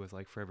she was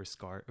like forever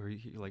scarred, or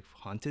like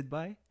haunted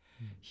by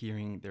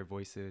hearing their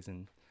voices.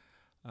 And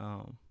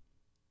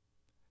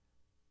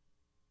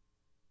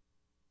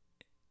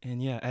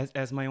yeah,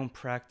 as my own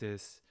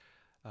practice,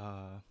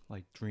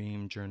 like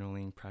dream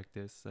journaling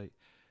practice, like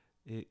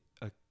it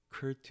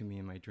occurred to me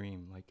in my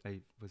dream, like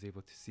I was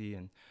able to see,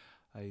 and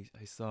I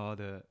saw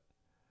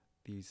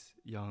these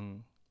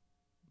young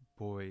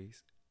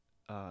boys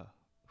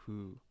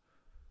who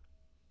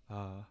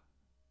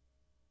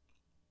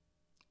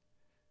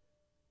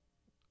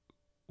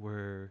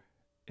were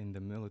in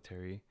the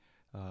military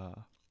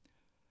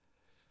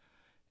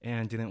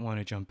and didn't want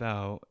to jump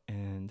out,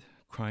 and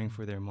crying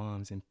for their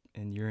moms, and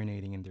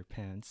urinating in their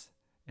pants,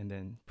 and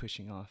then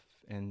pushing off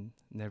and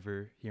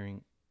never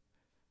hearing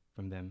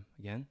from them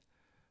again.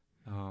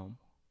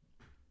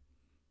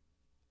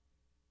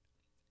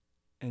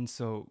 And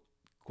so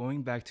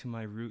going back to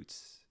my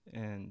roots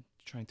and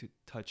trying to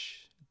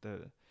touch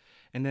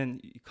and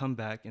then you come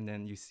back, and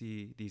then you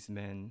see these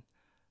men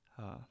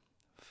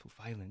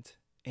violent,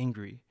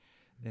 angry,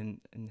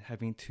 and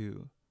having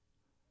to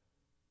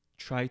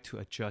try to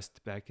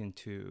adjust back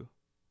into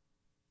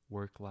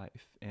work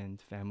life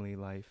and family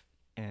life,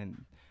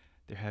 and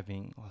they're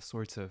having all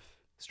sorts of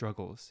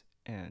struggles,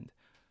 and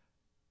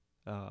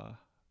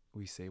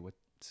we say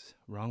what's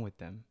wrong with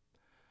them,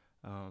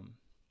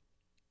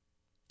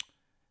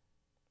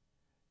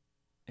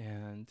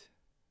 and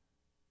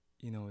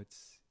you know,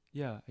 it's,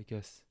 yeah, I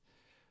guess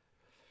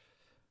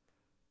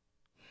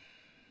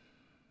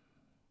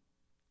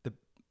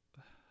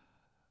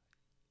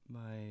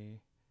my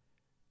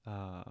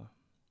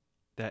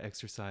that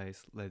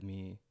exercise led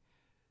me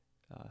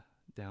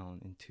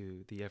down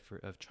into the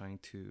effort of trying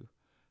to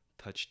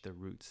touch the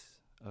roots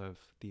of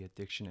the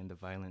addiction and the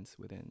violence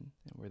within,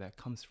 and where that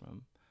comes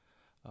from.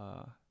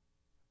 Uh,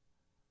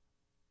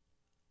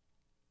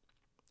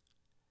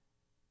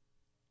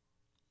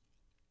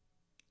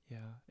 yeah,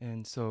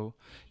 and so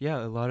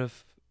yeah, a lot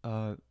of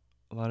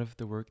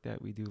the work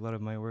that we do, a lot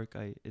of my work,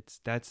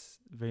 that's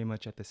very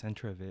much at the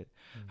center of it.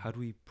 How do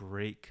we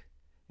break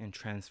and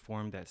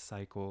transform that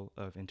cycle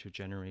of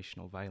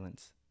intergenerational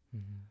violence?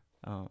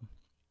 Um,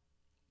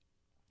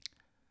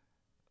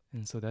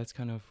 and so that's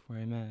kind of where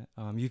I'm at.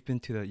 You came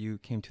to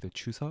the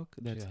Chuseok.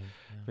 That's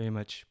very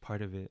much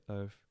part of it.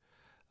 Of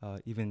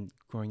even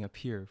growing up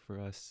here for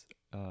us.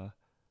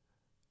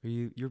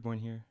 You're born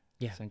here?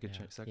 Yeah. Second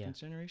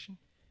generation.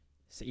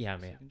 So, yeah,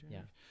 Second man.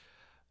 Yeah.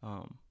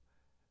 generation?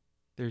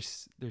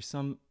 There's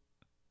some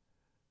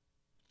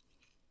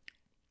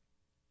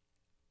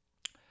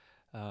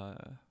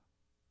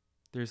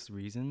there's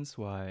reasons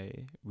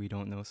why we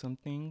don't know some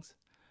things.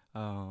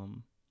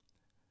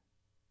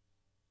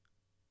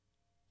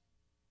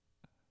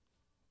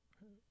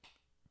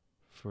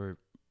 For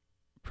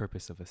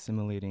purpose of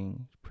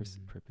assimilating,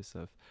 purpose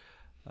of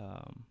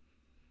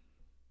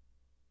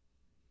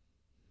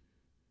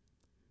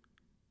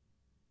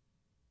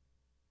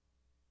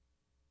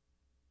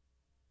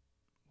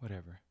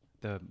whatever,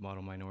 the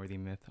model minority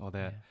myth, all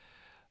that.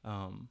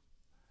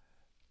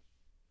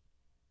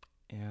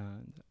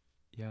 And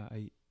yeah,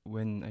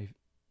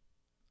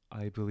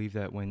 I believe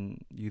that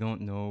when you don't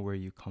know where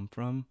you come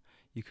from,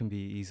 you can be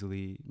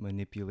easily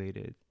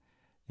manipulated,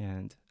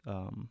 and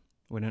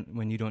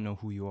when you don't know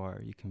who you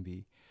are, you can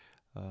be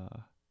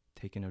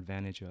taken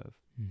advantage of,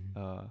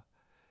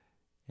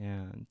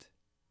 and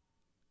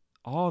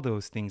all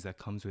those things that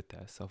comes with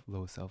that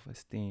low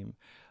self-esteem,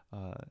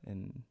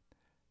 and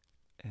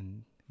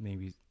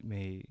may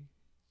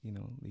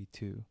lead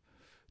to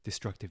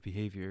destructive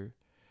behavior,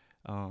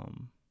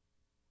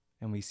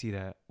 and we see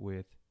that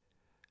with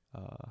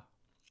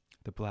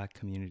the Black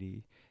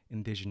community,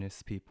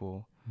 indigenous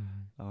people,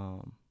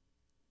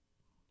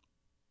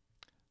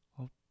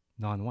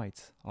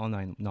 non-whites, all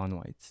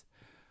non-whites.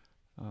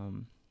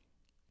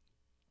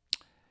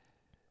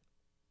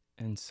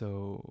 And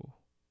so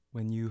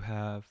when you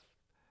have,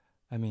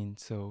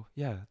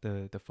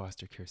 the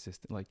foster care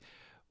system, like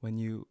when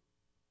you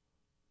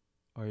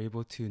are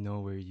able to know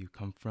where you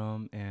come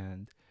from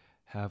and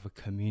have a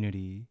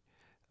community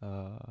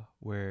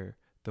where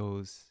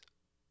those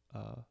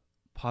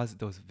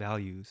those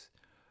values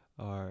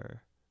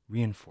are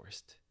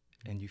reinforced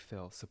and you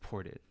feel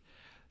supported,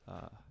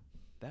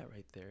 that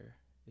right there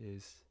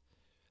is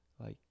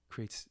like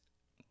creates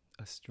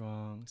a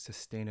strong,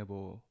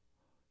 sustainable,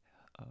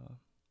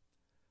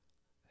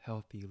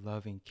 healthy,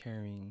 loving,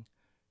 caring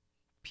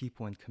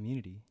people and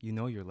community. You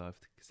know you're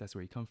loved because that's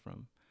where you come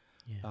from.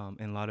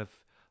 And a lot of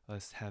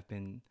us have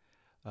been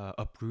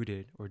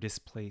uprooted or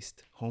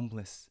displaced,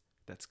 homeless,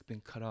 that's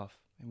been cut off,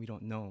 and we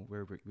don't know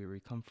where we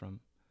come from.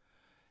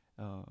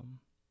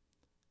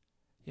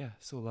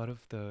 So a lot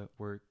of the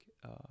work,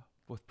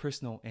 both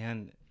personal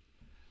and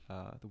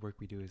the work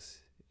we do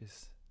is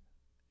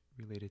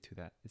related to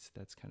that.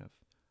 That's kind of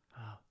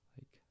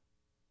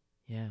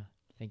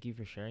Thank you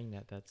for sharing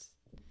that.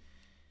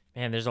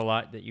 There's a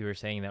lot that you were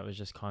saying that was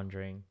just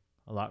conjuring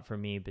a lot for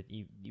me, but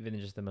even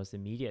just the most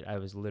immediate, I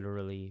was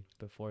literally,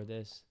 before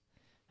this,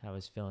 I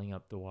was filling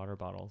up the water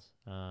bottles.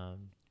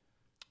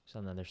 It's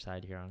on the other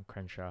side here on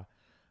Crenshaw.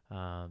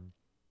 And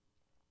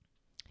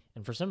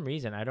for some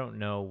reason, I don't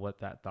know what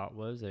that thought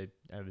was. I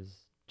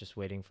was just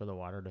waiting for the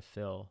water to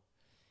fill.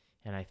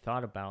 And I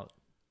thought about,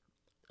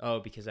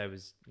 because I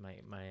was,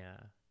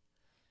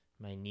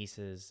 my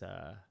niece's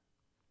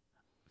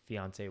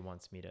fiance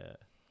wants me to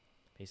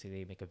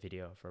basically make a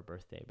video for her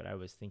birthday, but I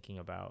was thinking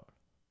about,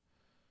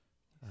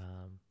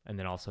 and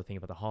then also thinking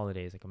about the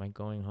holidays. Like, am I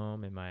going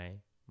home?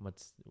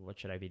 What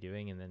should I be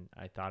doing? And then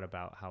I thought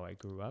about how I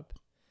grew up.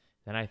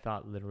 Then I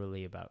thought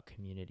literally about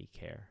community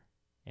care,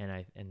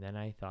 and then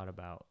I thought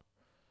about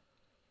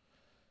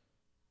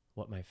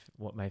what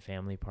my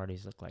family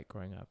parties look like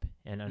growing up,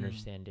 and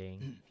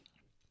understanding,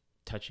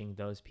 touching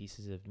those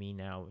pieces of me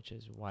now, which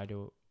is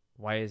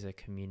why is a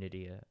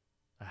community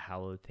a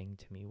hallowed thing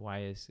to me?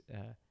 Why is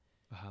a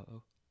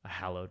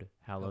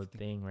hallowed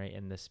thing, right?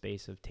 In the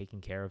space of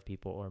taking care of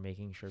people, or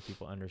making sure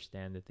people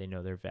understand that they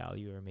know their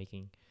value, or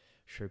making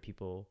sure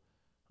people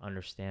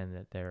understand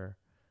that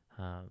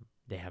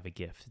they have a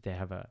gift, they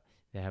have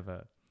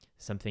a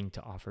something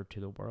to offer to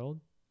the world.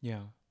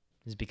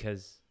 Is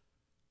because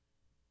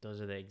those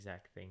are the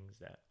exact things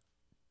that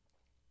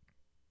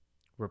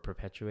were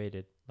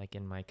perpetuated, like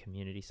in my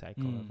community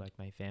cycle of like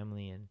my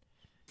family. And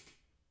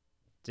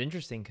it's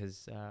interesting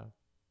because I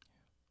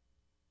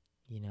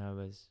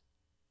was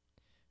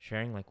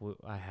sharing, like,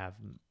 I have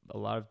a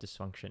lot of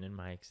dysfunction in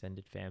my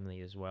extended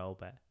family as well,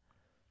 but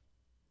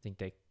I think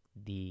that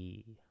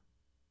the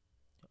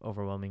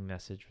overwhelming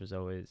message was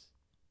always,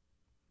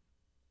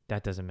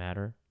 that doesn't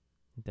matter.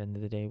 At the end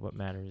of the day, what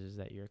matters is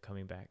that you're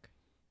coming back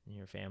and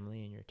your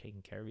family, and you're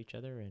taking care of each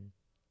other. And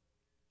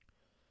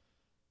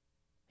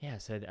yeah,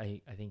 so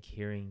I think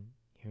hearing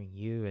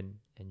you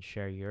and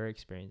share your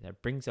experience,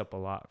 that brings up a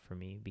lot for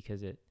me,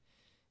 because it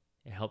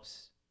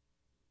helps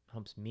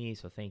me.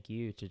 So thank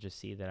you, to just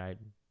see that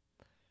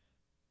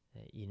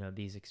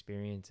these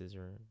experiences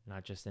are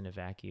not just in a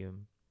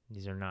vacuum.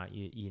 These are not,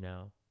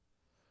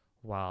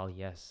 while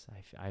yes,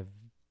 I've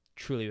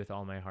truly with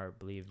all my heart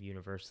believe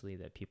universally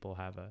that people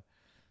have a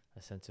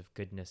sense of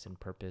goodness and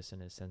purpose,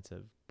 and a sense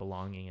of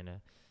belonging, and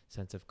a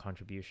sense of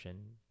contribution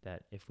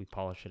that if we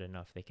polish it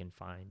enough, they can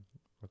find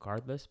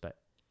regardless. But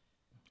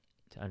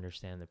to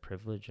understand the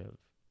privilege of,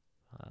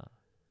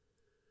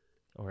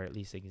 or at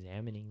least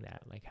examining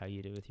that, like how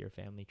you did with your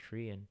family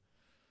tree. And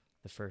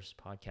the first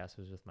podcast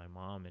was with my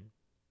mom, and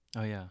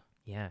Oh yeah.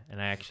 yeah,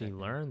 and I actually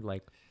learned,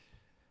 like,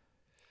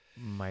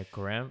 my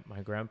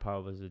grandpa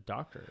was a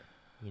doctor,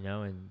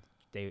 and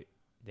they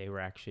were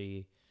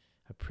actually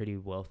a pretty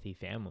wealthy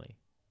family.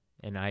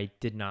 And I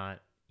did not,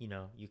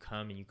 you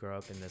come and you grow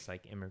up in this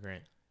like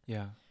immigrant,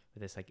 Yeah.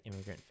 with this like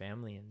immigrant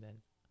family, and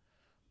then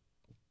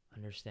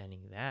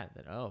understanding that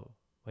oh,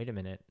 wait a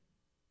minute,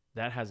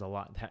 that has a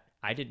lot, that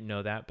I didn't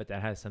know that, but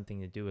that has something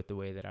to do with the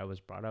way that I was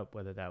brought up,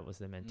 whether that was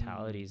the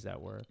mentalities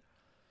that were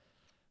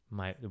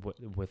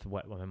with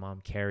what my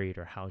mom carried,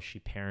 or how she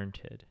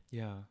parented,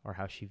 Yeah. or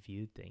how she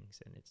viewed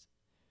things. And it's,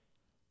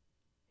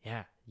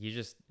 yeah,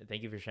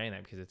 thank you for sharing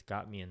that, because it's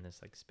got me in this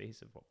like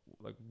space of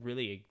like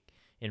really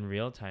in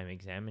real time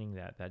examining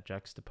that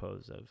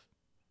juxtapose of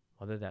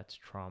whether that's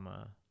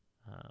trauma,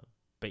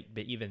 but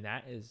even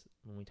that is,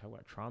 when we talk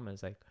about trauma,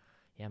 is like,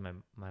 yeah,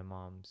 my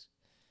mom's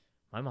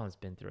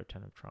been through a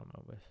ton of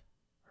trauma, with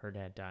her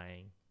dad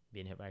dying,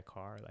 being hit by a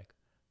car, like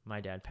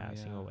my dad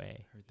passing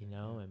away,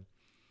 and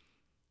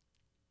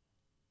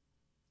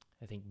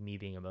I think me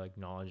being able to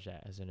acknowledge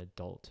that as an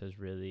adult has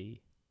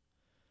really,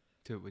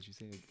 To what you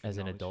say? as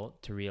an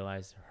adult, to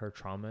realize her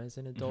trauma as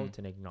an adult,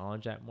 and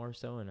acknowledge that more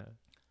so in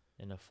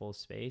a full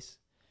space,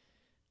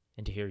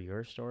 and to hear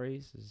your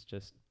stories is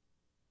just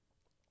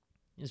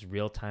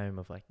real time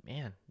of like,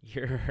 man,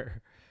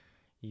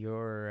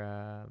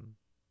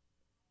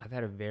 I've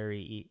had a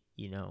very,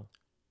 I don't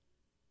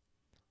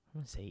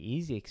want to say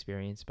easy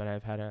experience, but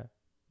I've had a,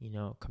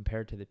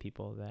 compared to the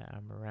people that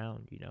I'm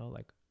around,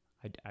 like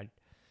I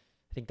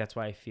think that's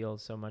why I feel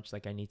so much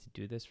like I need to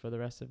do this for the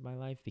rest of my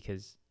life,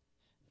 because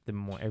the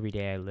more every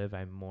day I live,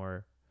 I'm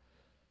more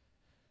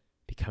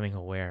becoming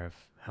aware of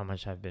how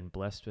much I've been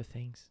blessed with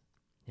things.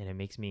 And it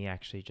makes me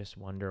actually just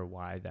wonder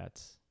why that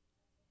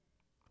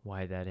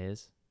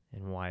is,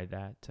 and why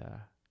that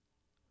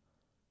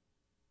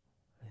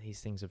these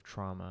things of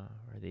trauma,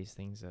 or these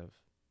things have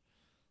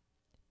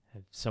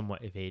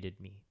somewhat evaded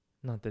me.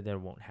 Not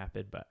that won't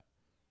happen, but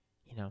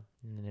and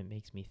then it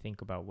makes me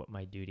think about what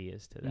my duty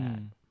is to that,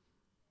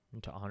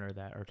 and to honor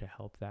that, or to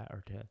help that,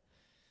 or to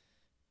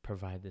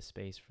provide the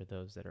space for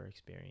those that are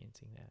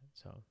experiencing that.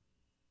 So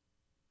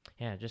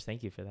yeah, just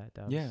thank you for that.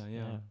 Yeah.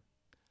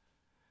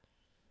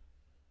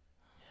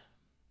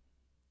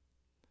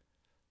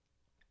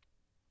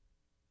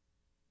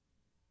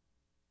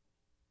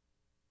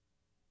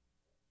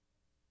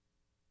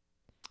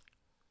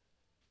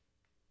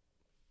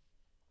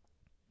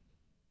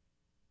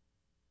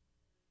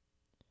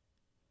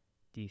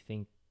 Do you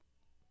think,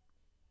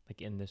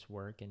 like, in this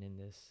work, and in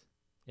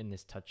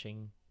this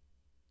touching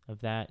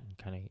of that, and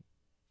kind of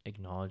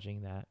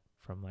acknowledging that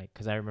from, like,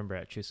 because I remember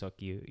at Chuseok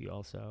you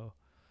also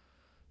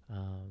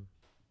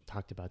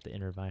talked about the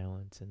inner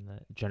violence and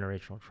the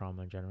generational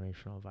trauma,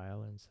 generational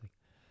violence, like,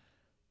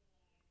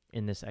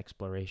 in this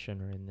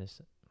exploration, or in this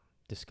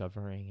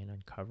discovering and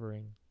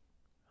uncovering,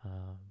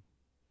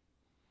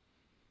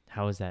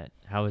 how has that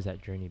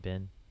journey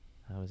been?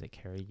 How has it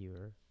carried you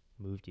or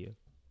moved you?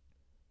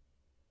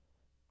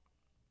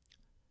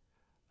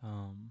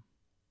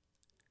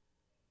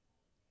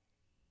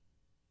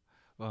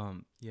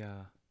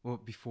 Yeah. Well,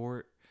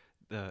 before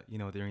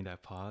during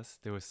that pause,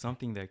 there was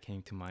something that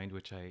came to mind,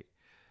 which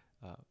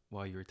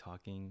while you were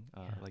talking,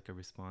 like a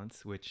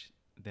response, which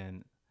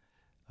then,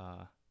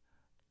 I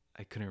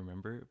couldn't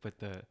remember. But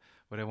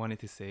what I wanted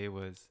to say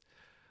was,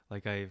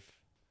 like, I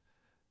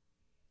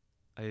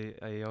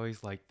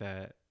always like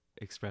that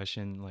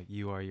expression, like,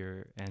 you are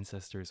your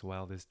ancestors'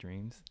 wildest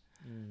dreams.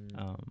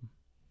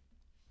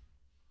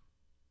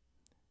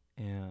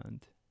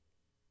 And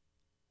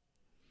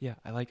yeah,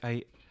 like,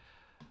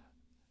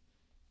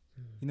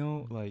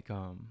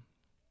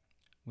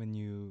 when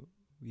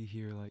we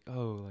hear, like,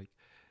 oh,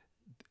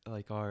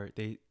 like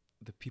the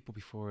people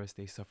before us,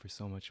 they suffer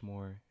so much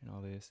more and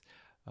all this,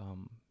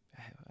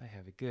 I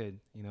have it good,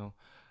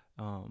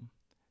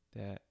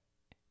 that,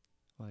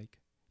 like,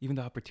 even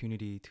the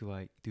opportunity to,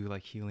 like, do,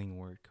 like, healing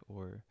work,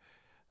 or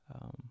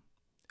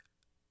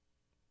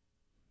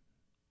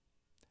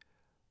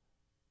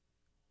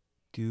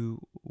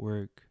do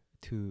work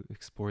to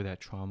explore that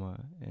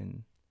trauma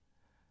and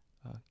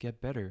get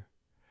better.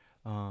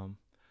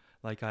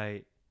 Like,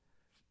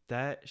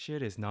 that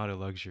shit is not a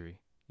luxury,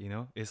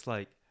 It's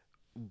like,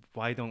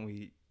 why don't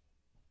we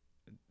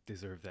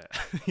deserve that,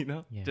 you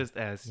know, Yeah. just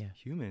as Yeah.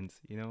 humans,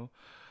 you know.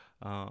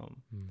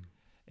 um Mm.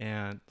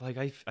 and like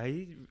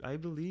I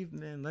believe,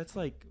 man, that's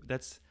like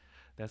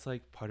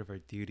part of our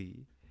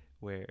duty,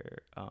 where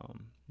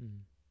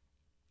Mm.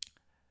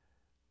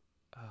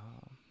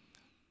 um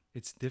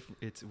it's different,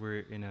 it's we're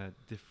in a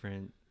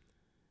different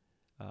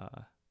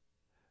uh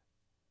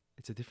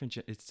it's a different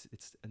it's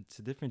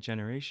a different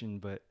generation,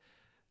 but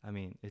I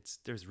mean, it's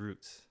there's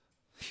roots,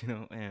 you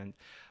know. And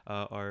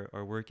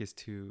our work is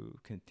to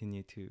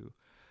continue to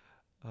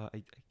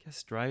I guess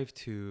strive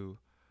to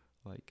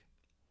like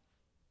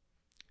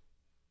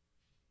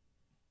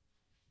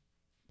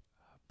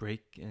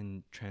break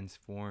and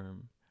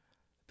transform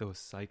those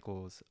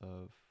cycles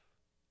of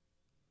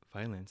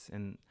violence.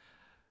 And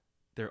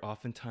they're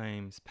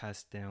oftentimes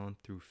passed down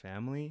through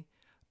family,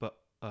 but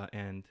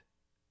and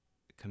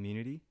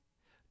community,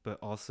 but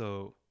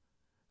also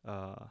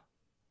uh,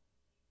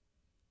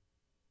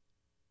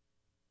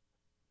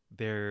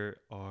 there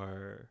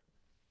are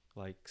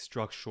like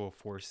structural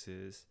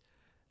forces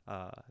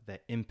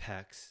that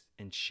impacts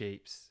and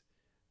shapes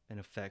and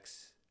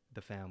affects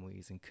the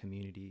families and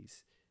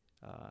communities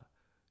uh,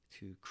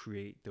 to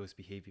create those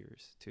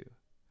behaviors too.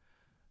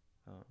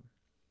 Um,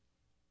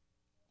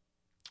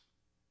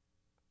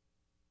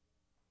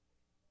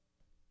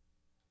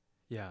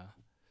 yeah.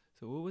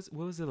 So what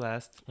was the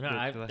last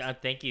No,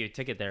 thank you.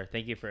 Took it there.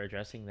 Thank you for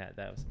addressing that.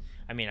 That was.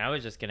 I mean, I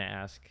was just gonna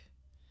ask.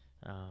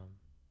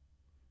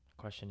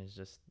 Question is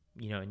just,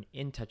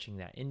 in touching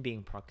that, in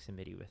being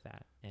proximity with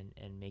that,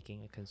 and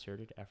making a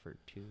concerted effort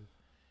to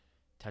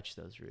touch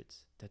those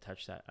roots, to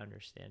touch that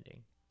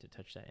understanding, to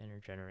touch that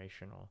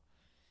intergenerational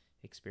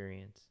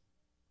experience.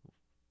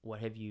 What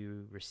have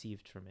you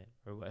received from it,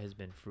 or what has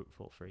been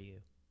fruitful for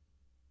you?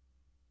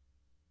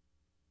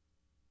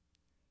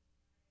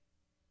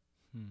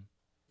 hmm.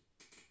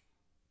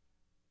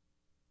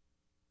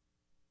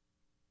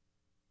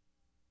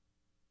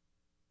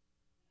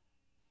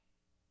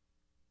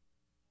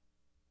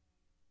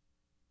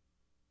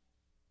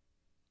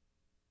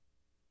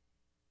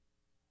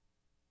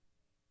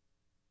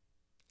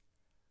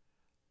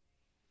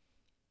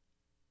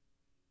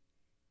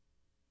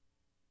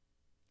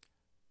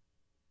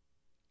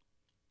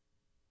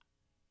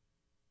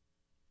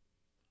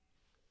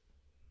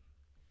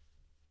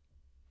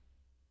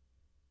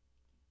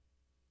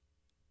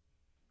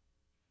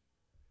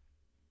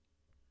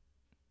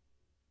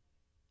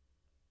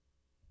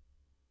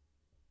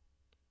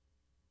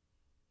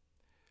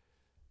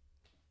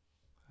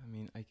 I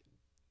mean, I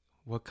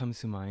what comes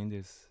to mind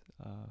is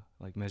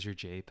like Measure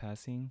J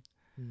passing.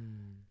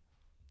 Hmm.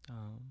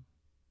 Um,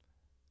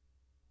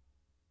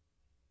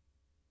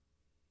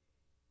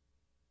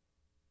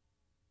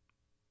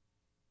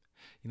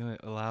 it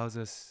allows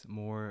us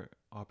more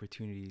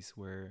opportunities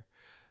where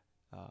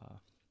uh,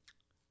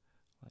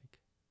 like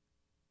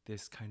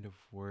this kind of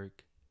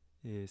work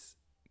is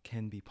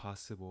can be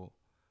possible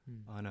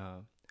Hmm. on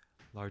a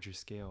larger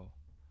scale.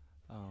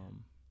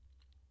 Um,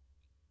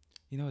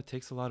 it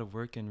takes a lot of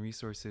work and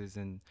resources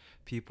and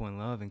people and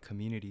love and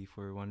community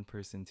for one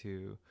person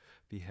to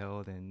be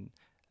held and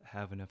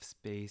have enough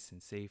space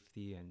and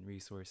safety and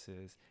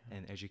resources Yeah.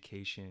 and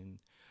education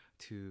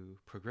to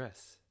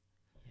progress.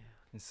 Yeah.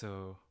 And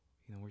so,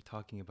 we're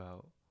talking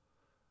about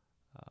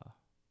uh,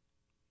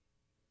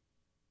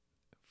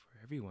 for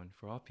everyone,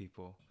 for all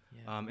people.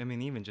 Yeah. I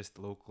mean, even just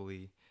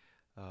locally,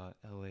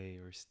 LA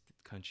or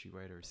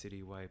countrywide or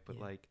citywide, but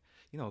Yeah. like,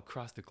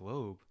 across the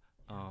globe.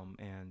 Yeah.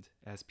 And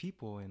as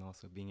people, and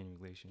also being in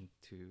relation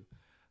to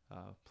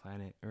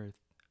planet Earth,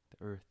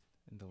 the Earth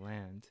and the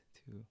land,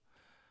 to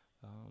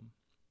um,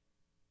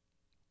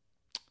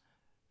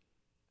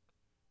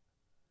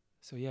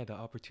 so yeah, the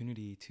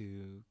opportunity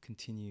to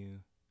continue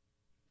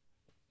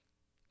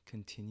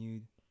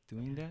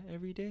doing Yeah. that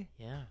every day.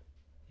 Yeah.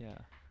 Yeah.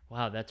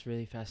 Wow, that's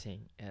really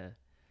fascinating.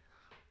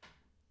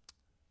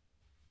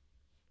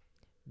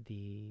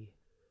 The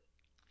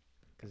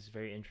Because it's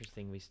very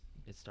interesting.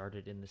 It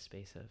started in the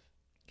space of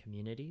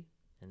community,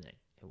 and it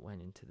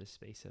went into the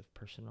space of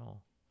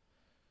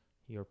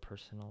your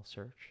personal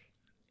search,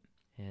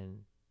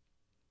 and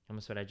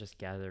almost what I just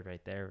gathered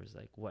right there was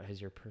like, what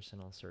has your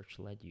personal search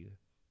led you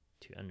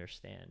to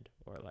understand,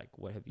 or like,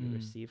 what have you Mm.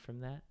 received from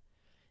that,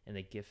 and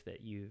the gift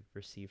that you've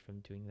received from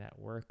doing that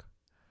work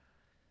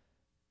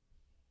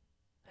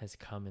has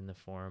come in the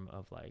form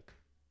of like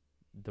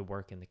the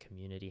work in the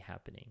community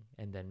happening,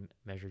 and then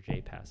Measure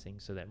J passing,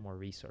 so that more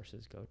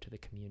resources go to the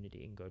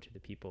community and go to the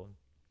people.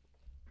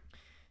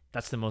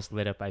 That's the most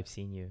lit up I've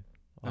seen you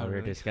while Oh, we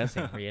were really?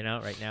 discussing.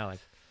 Right now, like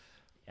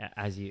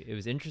it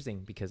was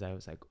interesting because I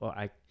was like, oh,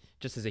 I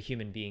just as a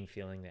human being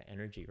feeling that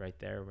energy right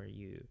there where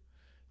you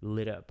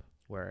lit up,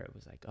 where it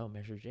was like, oh,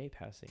 Measure J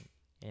passing,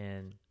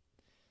 and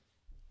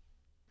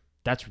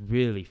that's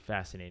really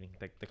fascinating.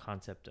 Like the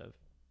concept of,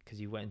 because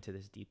you went into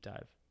this deep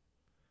dive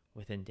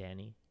within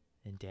Danny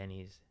and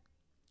Danny's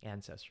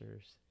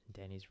ancestors and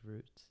Danny's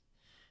roots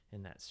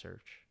in that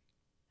search,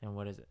 and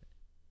what is it?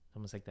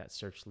 Almost like that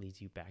search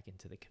leads you back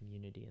into the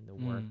community and the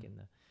work Mm. and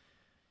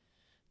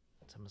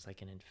it's almost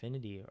like an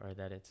infinity, or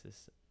that it's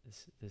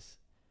this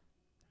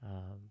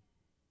um,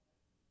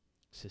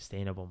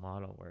 sustainable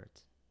model where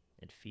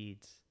it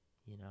feeds.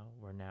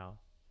 We're now.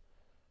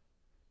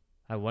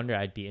 I wonder.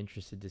 I'd be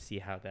interested to see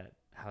how that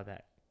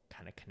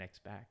kind of connects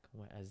back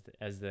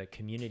as the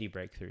community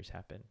breakthroughs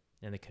happen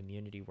and the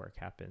community work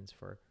happens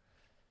for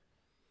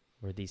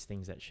where these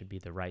things that should be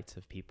the rights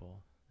of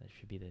people, that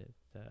should be the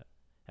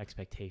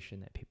expectation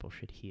that people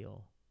should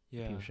heal,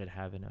 Yeah. people should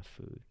have enough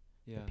food,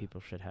 Yeah. that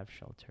people should have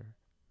shelter.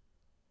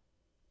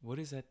 What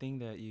is that thing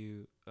that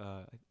you?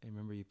 I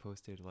remember you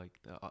posted like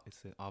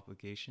it's an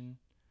obligation,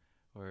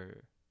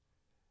 or,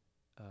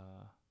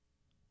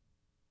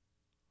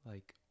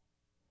 like,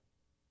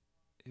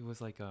 it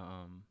was like a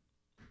Let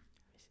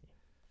me see.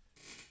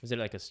 Was it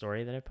like a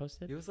story that I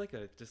posted? It was like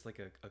just like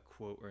a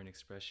quote or an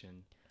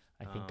expression.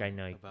 I think I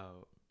know.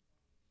 About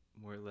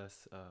more or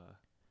less. I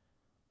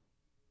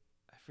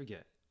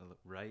forget,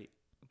 right,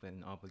 but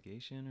an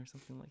obligation or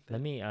something like that.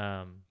 Let me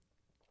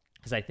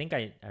because I think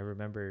I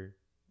remember.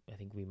 I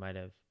think we might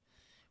have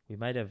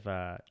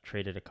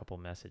traded a couple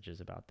messages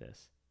about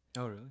this.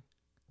 Oh, really?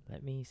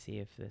 Let me see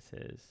if this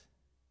is.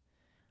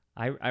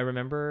 I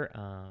remember.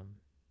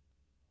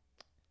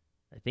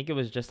 I think it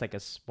was just like a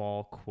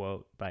small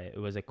quote by. It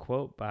was a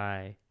quote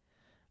by.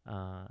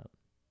 I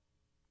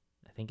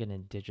think an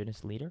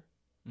indigenous leader.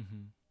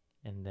 Mm-hmm.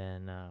 And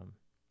then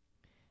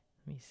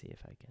let me see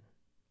if I can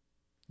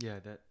Yeah,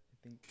 I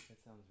think that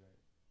sounds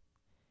right.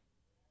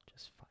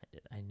 just find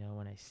it. I know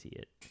when I see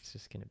it, it's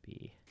just gonna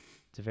be.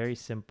 It's a very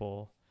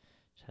simple.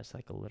 It has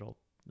like a little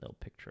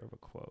picture of a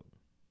quote.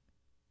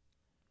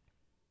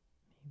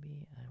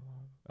 Maybe I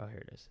won't. Oh,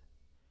 here it is.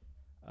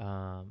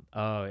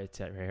 Oh, it's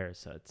right here.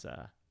 So it's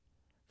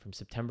from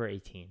September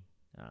 18.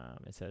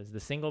 It says the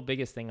single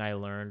biggest thing I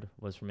learned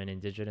was from an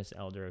indigenous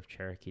elder of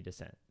Cherokee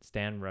descent,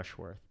 Stan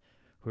Rushworth,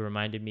 who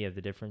reminded me of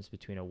the difference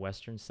between a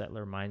Western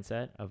settler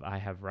mindset of I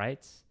have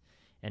rights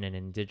and an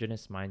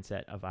indigenous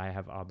mindset of I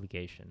have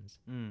obligations.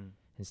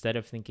 Instead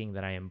of thinking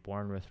that I am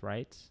born with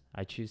rights,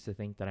 I choose to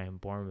think that I am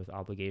born with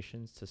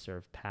obligations to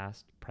serve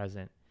past,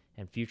 present,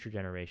 and future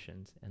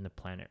generations and the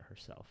planet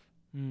herself.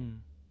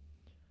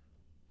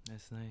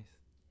 That's nice.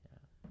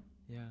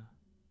 Yeah.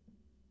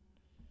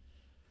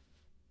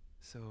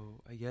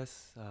 So I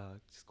guess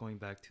just going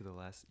back to your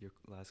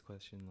last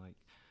question, like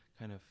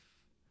kind of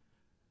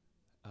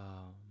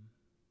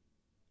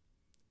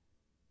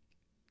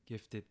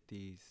gifted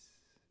these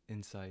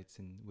insights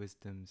and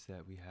wisdoms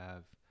that we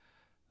have.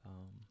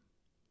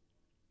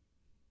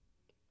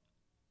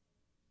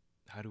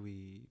 How do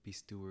we be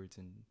stewards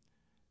and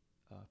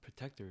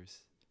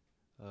protectors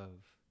of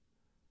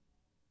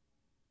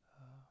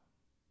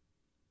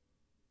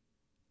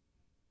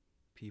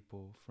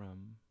people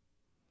from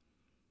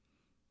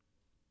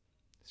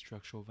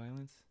structural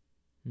violence?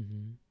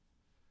 Mm-hmm.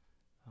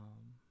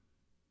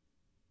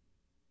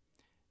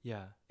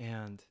 Yeah,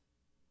 and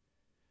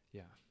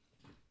yeah.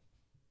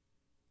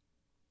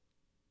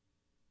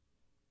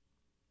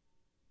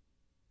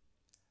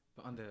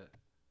 But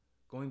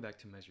going back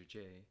to Measure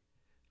J,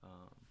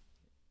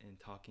 and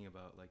talking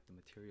about like the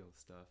material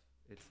stuff,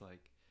 it's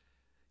like,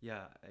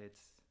 yeah,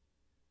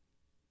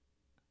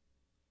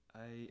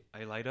 I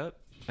light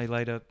up.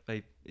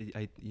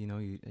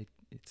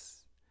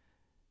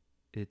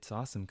 It's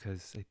awesome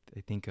because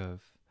I think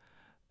of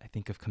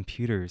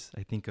computers.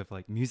 I think of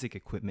like music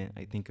equipment.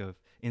 I think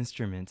of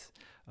instruments,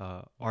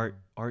 art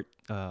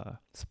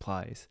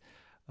supplies,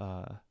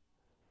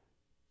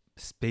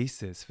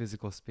 spaces,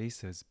 physical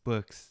spaces,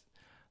 books,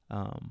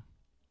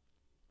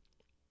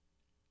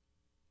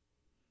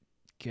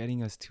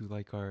 getting us to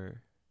like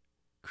our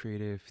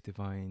creative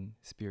divine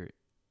spirit,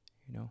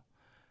 you know.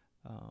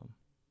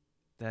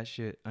 That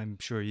shit, I'm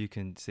sure you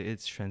can say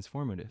it's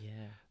transformative.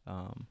 Yeah.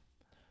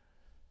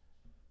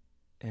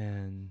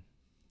 And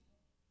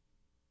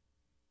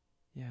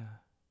yeah,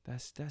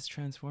 that's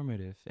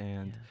transformative.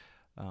 And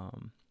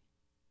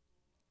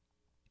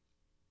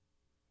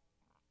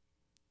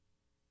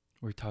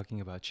we're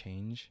talking about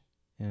change,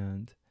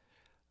 and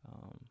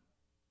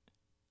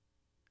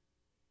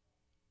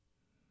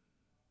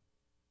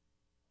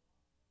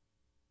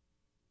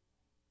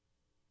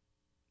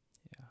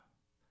yeah,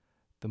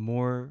 the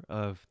more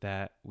of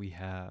that we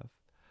have,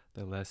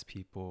 the less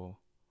people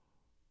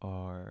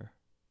are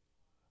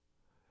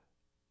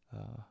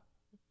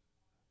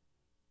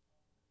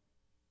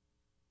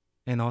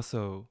and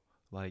also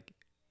like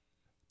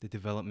the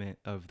development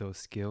of those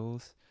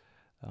skills,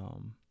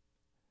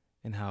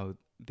 and how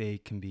they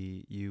can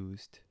be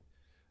used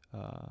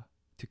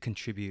to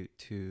contribute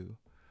to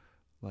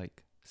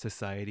like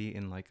society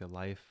in like a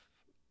life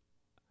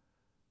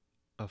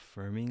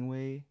affirming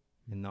way,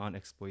 a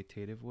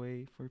non-exploitative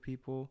way for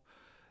people,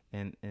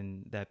 and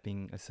that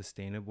being a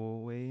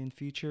sustainable way in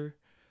future,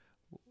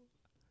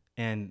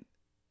 and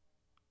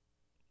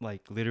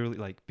like literally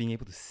like being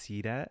able to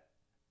see that,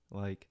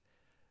 like,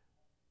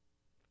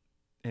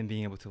 and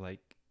being able to like,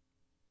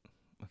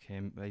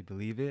 okay, I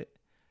believe it.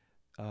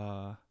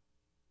 I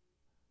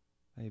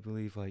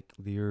believe like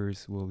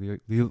lures will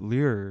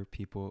lure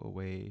people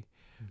away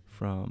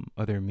from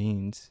other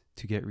means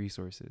to get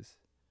resources.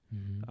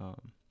 Mm-hmm.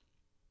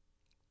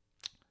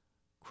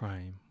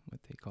 crime,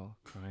 what they call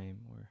crime,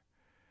 or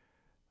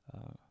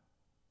uh,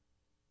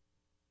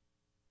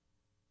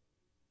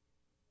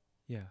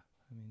 yeah.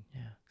 I mean,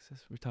 Yeah.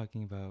 'cause we're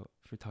talking about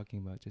if we're talking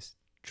about just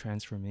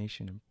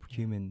transformation and Yeah.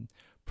 human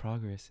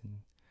progress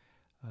and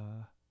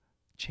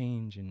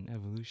change and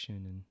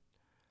evolution, and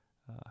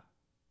I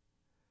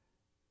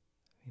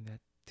mean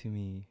that to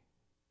me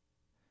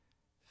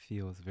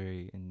feels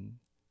very and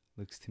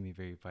looks to me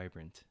very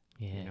vibrant.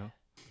 Yeah. You know?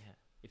 Yeah.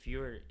 If you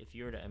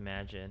were to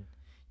imagine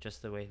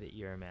just the way that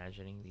you're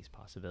imagining these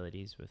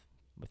possibilities with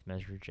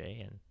Measure J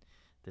and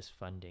this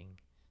funding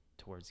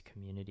towards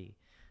community,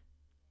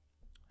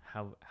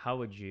 how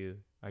would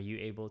you, are you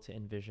able to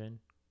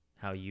envision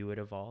how you would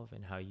evolve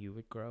and how you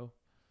would grow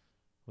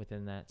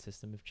within that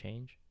system of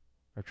change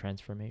or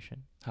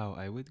transformation? How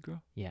I would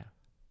grow Yeah.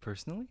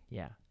 personally?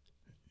 Yeah.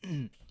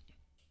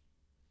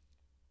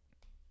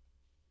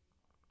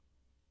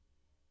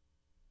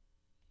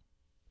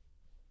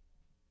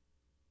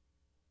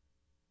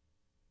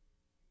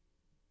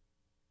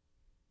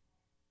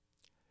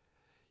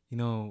 You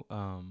know,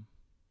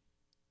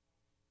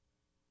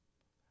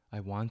 I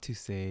want to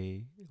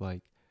say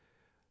like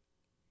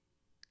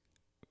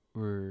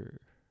we're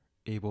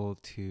able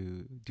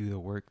to do the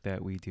work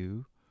that we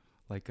do,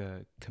 like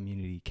a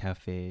community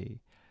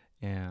cafe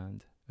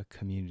and a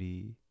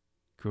community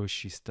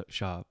grocery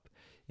shop,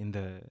 in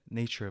the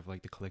nature of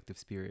like the collective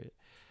spirit,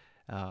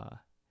 uh,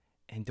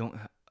 and don't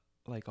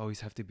like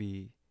always have to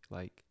be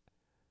like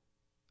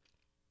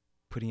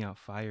putting out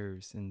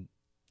fires and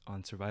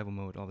on survival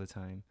mode all the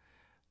time.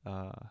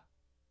 Uh,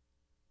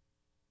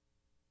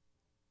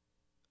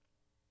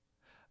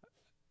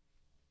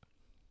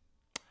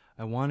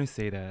 I want to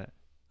say that,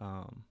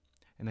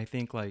 and I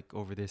think like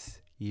over this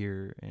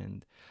year,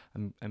 and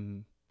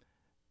I'm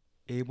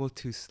able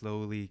to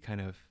slowly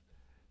kind of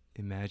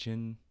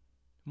imagine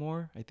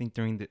more. I think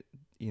during the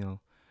you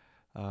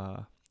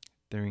know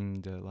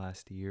during the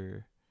last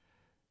year,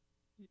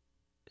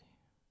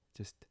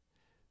 just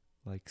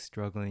like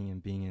struggling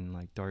and being in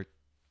like dark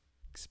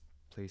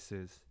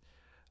places,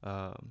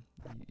 the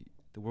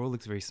world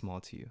looks very small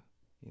to you,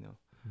 you know,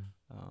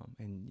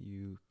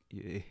 and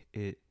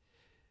it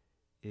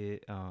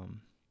it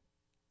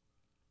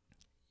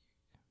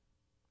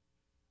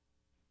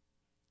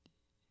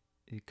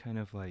kind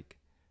of like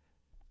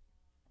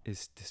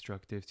is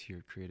destructive to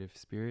your creative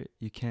spirit.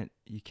 You can't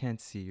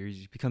see.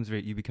 You become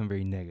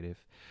very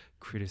negative.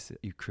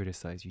 You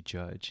criticize, you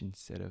judge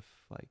instead of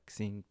like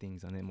seeing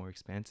things on a more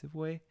expansive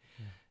way.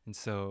 Yeah. And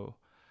so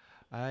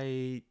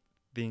I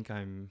think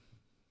I'm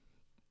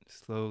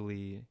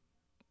slowly,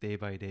 day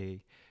by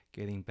day,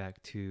 getting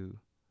back to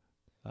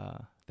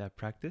that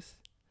practice.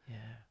 Yeah.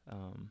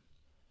 Um,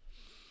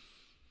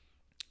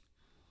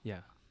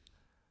 yeah.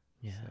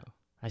 Yeah. So.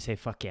 I say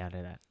fuck yeah to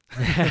that.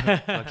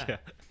 Fuck yeah.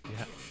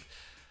 Yeah.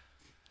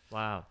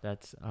 Wow,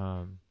 that's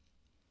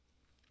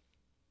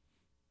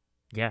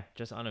yeah,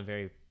 just on a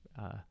very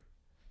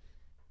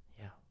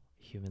yeah,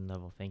 human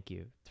level. Thank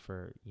you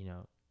for,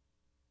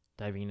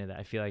 diving into that.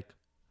 I feel like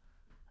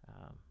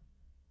I'm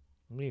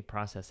gonna be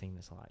processing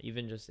this a lot,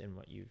 even just in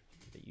what you've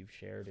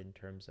shared in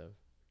terms of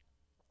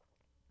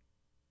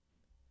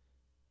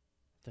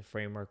the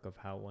framework of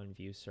how one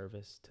views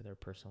service to their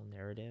personal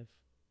narrative,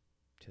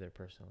 to their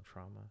personal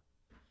trauma,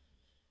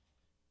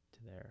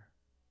 to their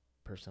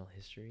personal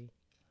history.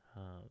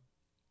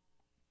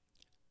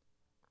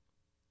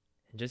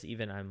 And just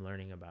even I'm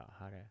learning about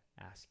how to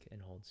ask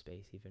and hold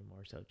space even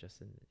more so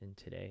just in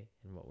today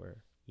and what we're,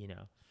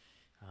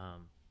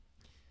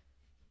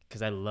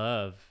 because I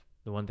love,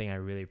 the one thing I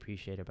really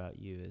appreciate about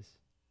you is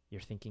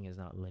your thinking is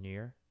not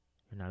linear.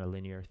 You're not a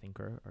linear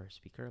thinker or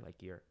speaker. Like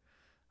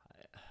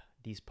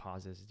these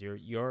pauses,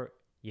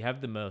 you have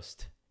the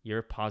most,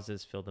 your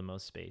pauses fill the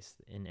most space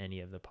in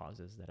any of the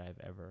pauses that I've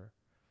ever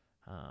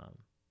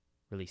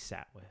really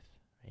sat with,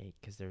 right?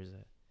 Because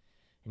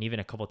and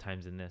even a couple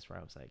times in this where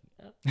I was like,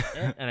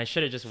 and I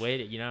should have just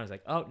waited, I was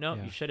like, oh no,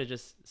 Yeah. you should have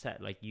just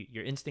sat, like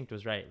your instinct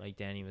was right. Like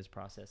Danny was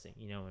processing,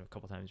 and a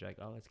couple times you're like,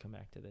 oh, let's come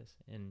back to this.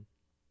 And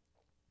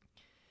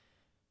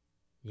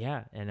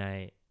yeah. And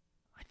I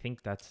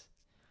think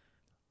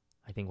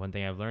one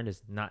thing I've learned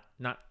is not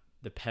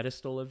the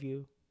pedestal of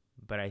you,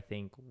 but I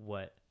think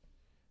what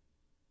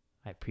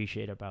I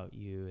appreciate about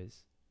you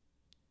is,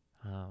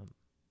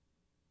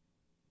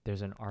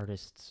 there's an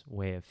artist's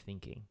way of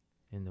thinking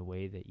in the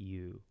way that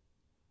you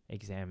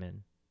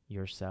examine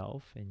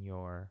yourself and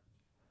your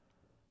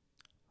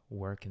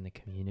work in the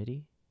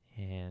community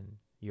and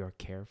your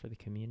care for the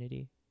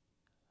community.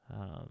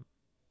 I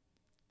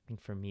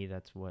think for me,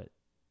 that's what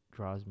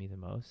draws me the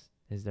most,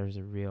 is there's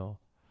a real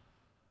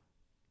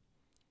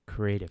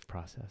creative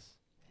process.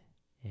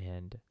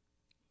 And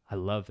I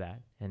love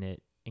that. And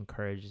it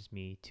encourages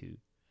me to,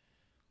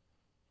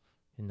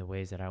 in the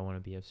ways that I want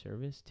to be of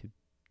service,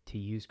 to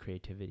use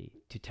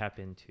creativity, to tap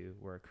into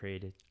where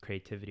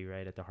creativity,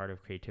 right? At the heart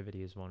of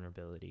creativity is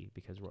vulnerability,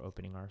 because we're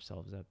opening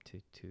ourselves up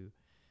to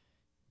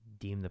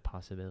deem the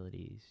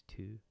possibilities,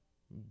 to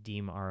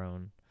deem our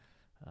own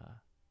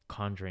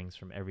conjurings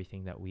from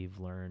everything that we've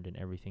learned and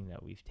everything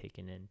that we've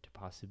taken in to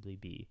possibly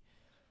be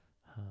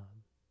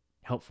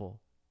helpful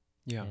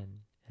Yeah.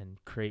 and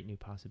create new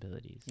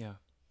possibilities. Yeah.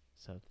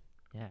 So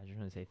yeah, I just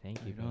want to say thank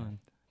you Right for on.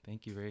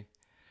 Thank you, Ray.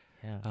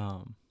 that.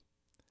 Yeah.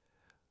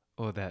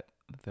 Oh, that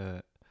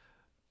the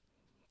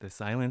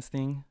silence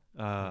thing.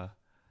 Yeah,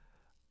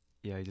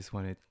 I just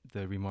wanted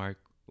the remark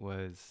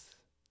was,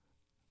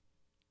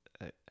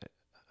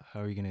 how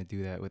are you gonna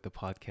do that with the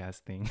podcast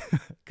thing?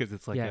 Because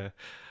it's like Yeah.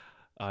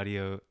 a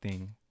audio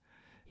thing,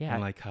 Yeah.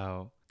 and like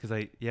how, because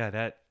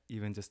that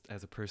even just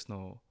as a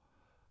personal,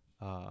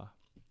 for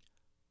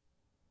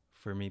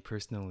me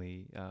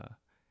personally,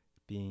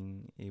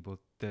 being able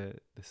the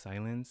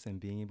silence and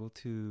being able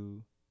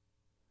to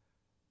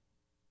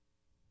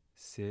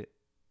sit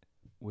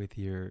with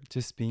your,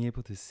 just being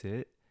able to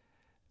sit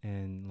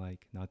and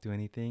like not do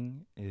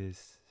anything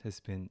is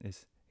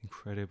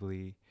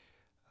incredibly,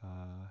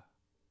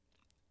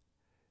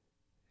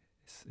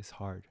 it's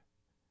hard.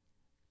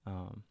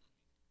 um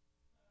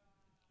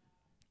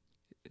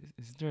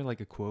isn't there like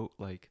a quote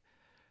like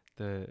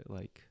the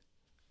like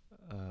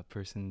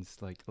person's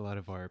like a lot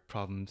of our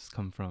problems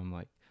come from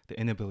like the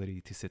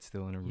inability to sit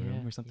still in a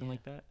room Yeah. or something Yeah.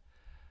 like that.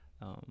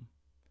 um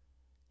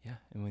yeah,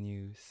 and when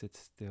you sit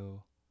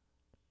still,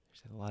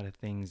 there's a lot of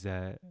things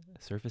that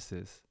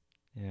surfaces,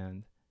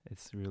 and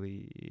it's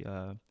really,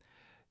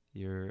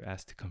 you're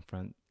asked to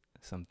confront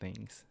some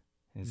things.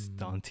 It's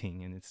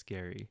daunting and it's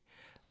scary,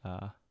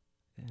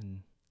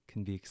 and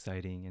can be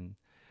exciting, and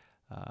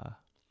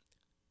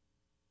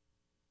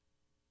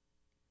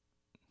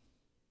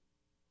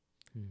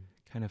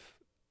kind of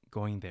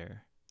going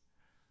there,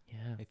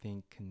 Yeah. I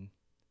think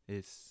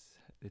it's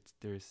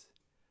there's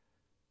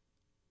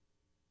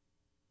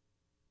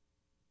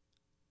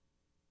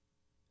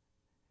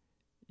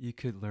you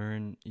could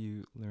learn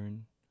you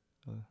learn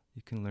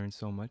you can learn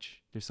so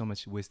much. There's so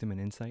much wisdom and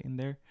insight in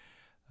there,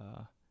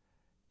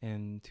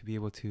 and to be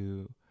able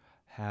to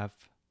have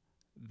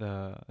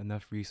the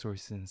enough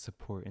resources and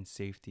support and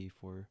safety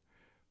for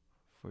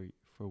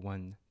for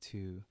one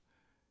to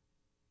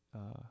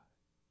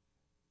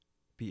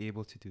be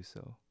able to do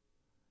so,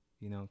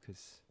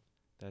 because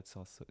that's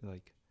also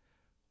like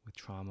with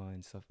trauma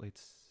and stuff.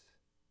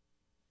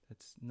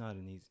 That's not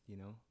an easy,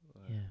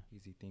 Yeah.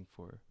 easy thing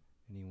for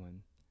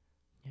anyone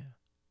Yeah.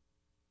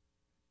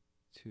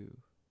 to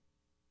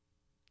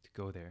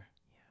go there.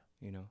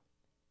 I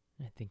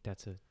think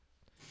that's a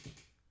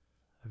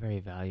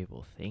very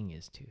valuable thing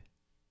is to,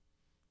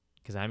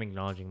 because I'm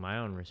acknowledging my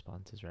own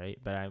responses, right?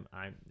 But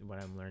I'm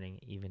what I'm learning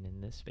even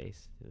in this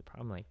space. The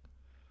problem, like,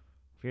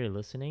 if you're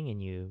listening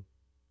and you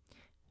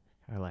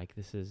are like,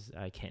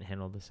 I can't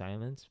handle the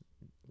silence,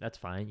 that's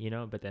fine,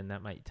 but then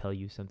that might tell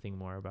you something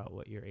more about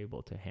what you're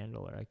able to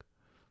handle, or like,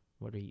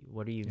 what are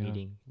you Yeah.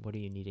 needing? What are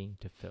you needing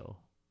to fill?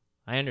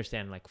 I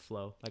understand like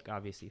flow, like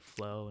obviously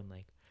flow and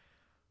like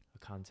a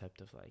concept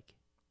of like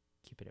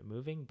keeping it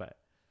moving, but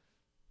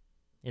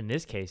in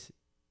this case,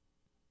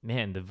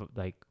 man,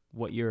 like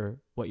what you're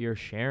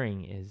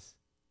sharing is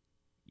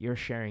you're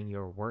sharing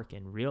your work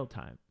in real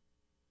time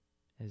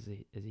as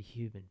a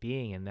human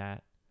being, and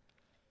that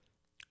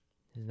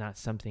is not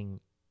something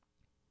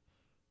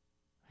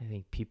I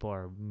think people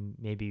are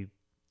maybe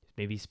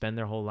spend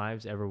their whole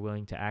lives ever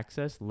willing to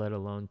access, let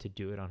alone to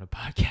do it on a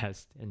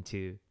podcast and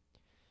to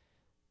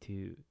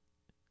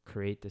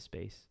create the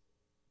space.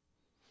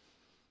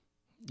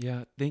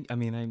 Yeah,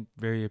 I'm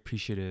very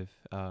appreciative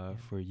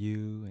for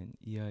you and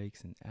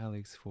EIX and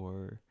Alex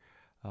for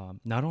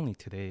not only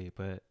today,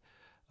 but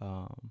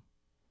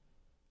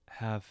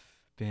have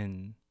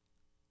been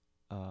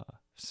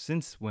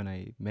since when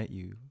I met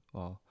you,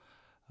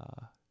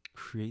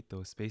 create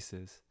those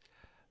spaces.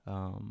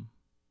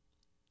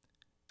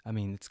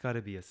 It's got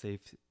to be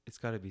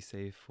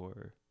safe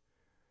for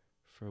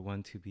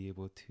one to be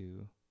able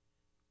to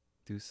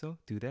do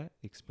that,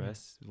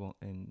 express,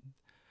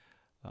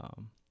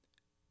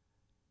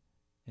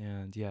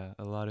 and yeah,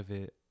 a lot of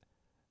it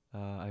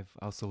I've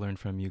also learned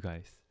from you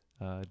guys,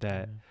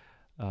 that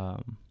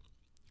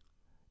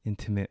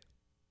intimate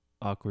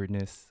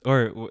awkwardness,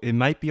 or it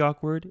might be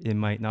awkward, it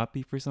might not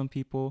be for some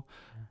people,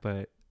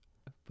 but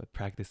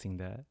practicing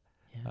that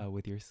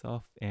with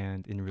yourself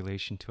and in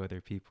relation to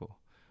other people.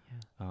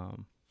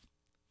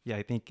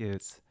 I think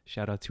it's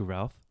shout out to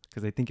Ralph,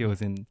 because I think it was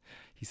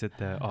he said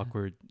the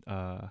awkward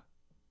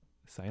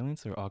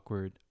silence or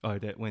awkward,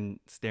 that when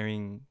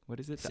staring, what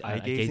is it, the eye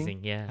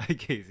gazing? Eye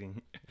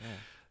gazing.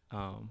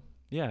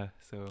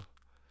 So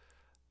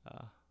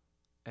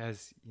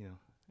as you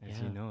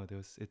know,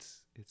 those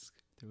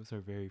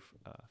are very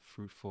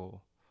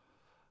fruitful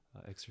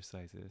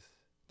exercises.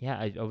 Yeah,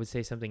 I would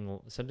say something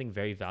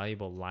very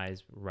valuable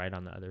lies right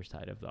on the other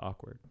side of the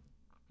awkward.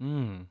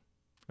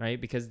 Right?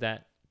 Because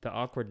the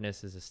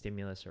awkwardness is a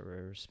stimulus or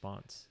a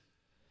response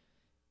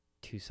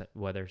to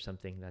whether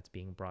something that's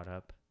being brought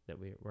up that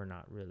we're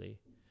not really.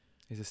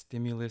 Is a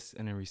stimulus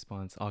and a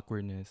response.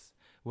 Awkwardness.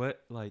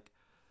 What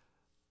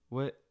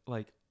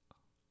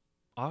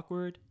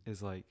awkward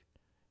is like,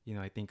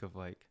 I think of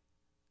like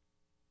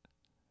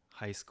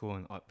high school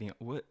and being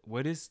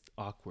what is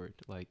awkward?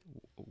 Like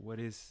what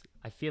is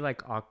I feel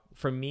like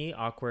for me,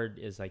 awkward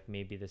is like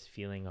maybe this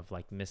feeling of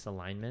like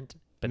misalignment,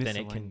 but then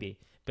misalignment?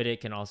 but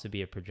it can also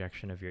be a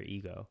projection of your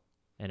ego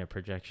and a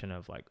projection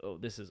of like, oh,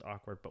 this is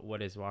awkward, but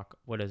what is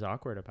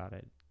awkward about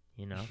it?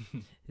 You know,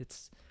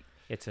 it's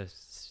it's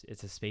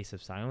a space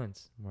of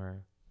silence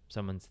where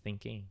someone's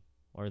thinking,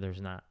 or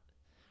there's not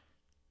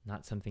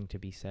something to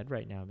be said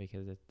right now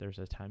because there's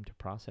a time to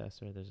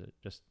process, or there's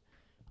just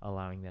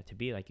allowing that to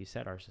be. Like you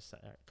said, our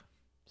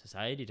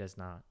society does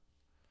not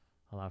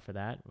allow for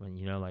that. When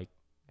like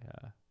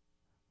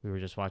we were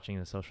just watching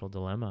The Social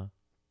Dilemma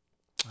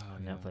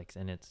on Yeah. Netflix,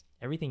 and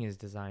everything is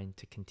designed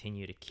to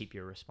continue to keep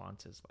your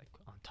responses like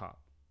on top.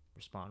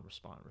 Respond.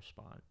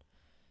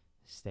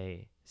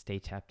 Stay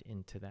tapped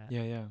into that.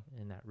 Yeah.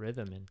 In that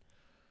rhythm. And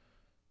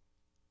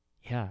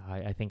yeah,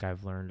 I think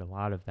I've learned a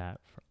lot of that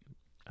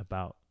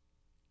about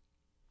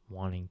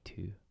wanting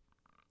to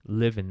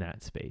live in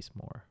that space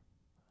more.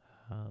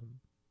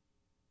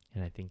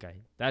 And I think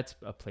that's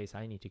a place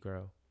I need to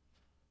grow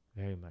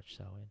very much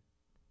so in.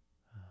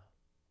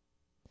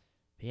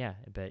 But yeah,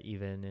 but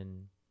even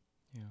in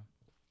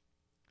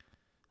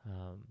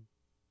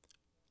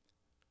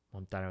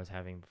one thought I was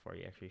having before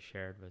you actually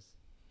shared was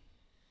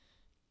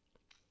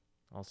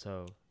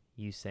also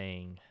you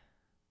saying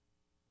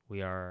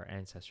we are our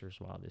ancestors'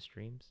 wildest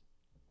dreams.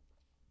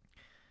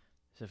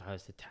 So if I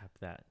was to tap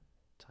that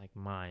to like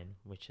mine,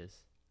 which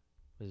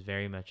was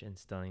very much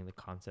instilling the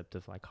concept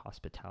of like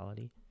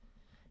hospitality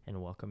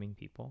and welcoming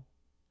people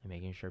and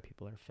making sure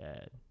people are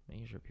fed,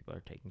 making sure people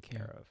are taken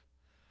care of.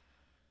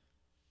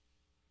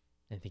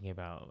 And thinking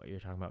about what you're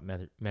talking about,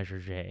 Measure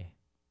J.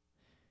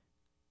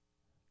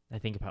 I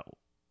think about,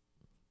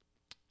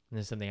 and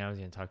this is something I was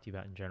going to talk to you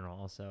about in general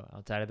also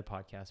outside of the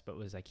podcast, but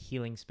was like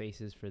healing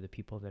spaces for the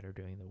people that are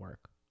doing the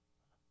work.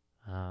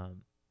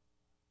 And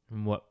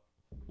what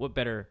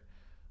better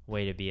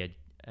way to be a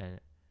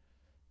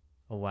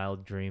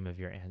wild dream of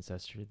your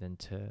ancestor than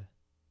to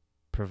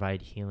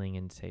provide healing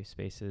in safe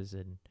spaces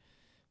and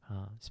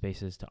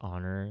spaces to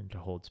honor and to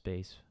hold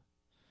space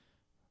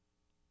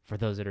for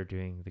those that are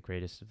doing the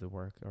greatest of the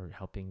work or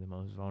helping the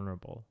most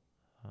vulnerable.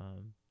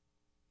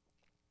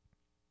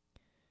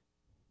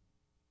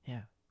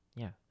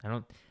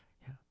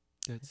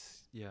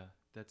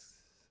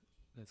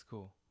 That's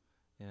cool.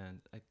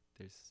 And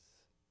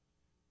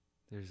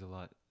there's a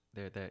lot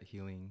there, that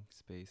healing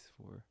space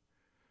for.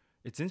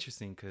 It's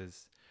interesting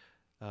because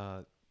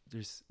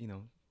there's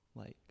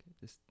like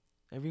just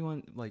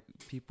everyone, like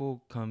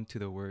people come to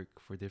the work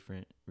for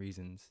different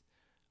reasons.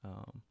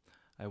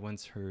 I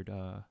once heard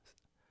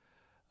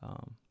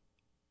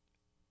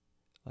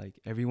like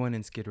everyone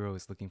in Skid Row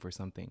is looking for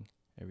something.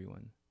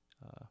 Everyone,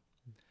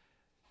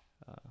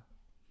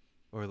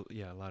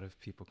 a lot of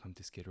people come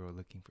to Skid Row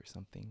looking for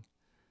something.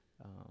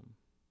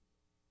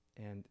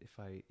 And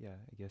I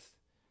guess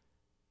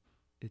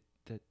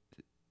that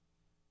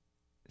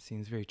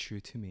seems very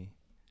true to me.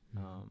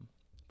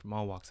 From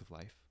all walks of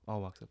life,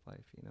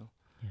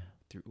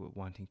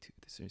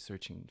 through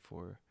searching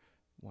for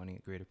wanting a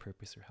greater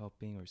purpose or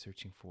helping or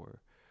searching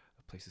for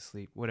a place to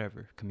sleep,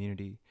 whatever,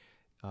 community.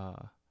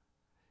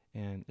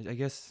 And I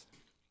guess,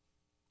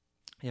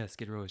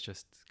 Skid Row is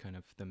just kind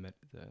of the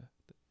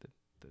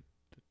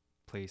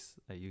place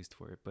I used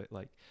for it, but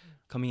like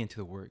coming into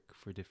the work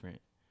for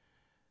different,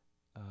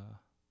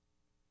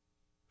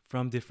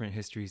 from different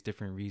histories,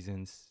 different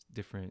reasons,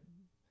 different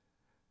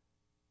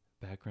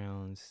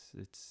backgrounds.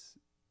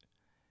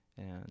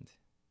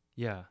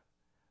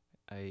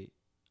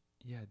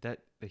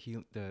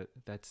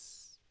 That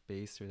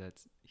space, or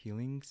that's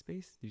healing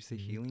space. Did you say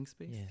healing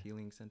space? Yeah.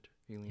 Healing center,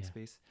 healing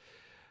space.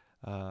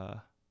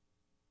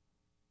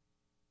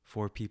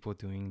 For people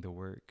doing the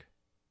work.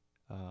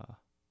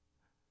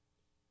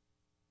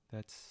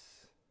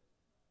 That's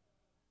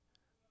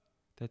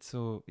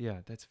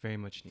very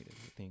much needed,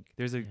 I think.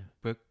 There's a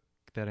book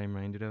that I'm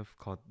reminded of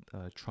called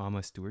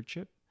Trauma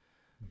Stewardship,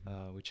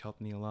 which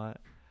helped me a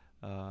lot.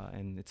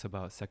 And it's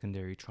about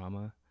secondary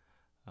trauma,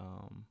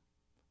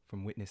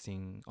 from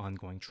witnessing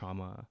ongoing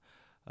trauma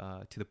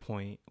to the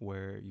point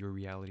where your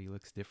reality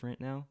looks different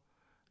now.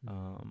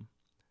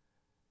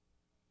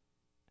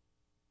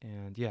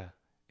 And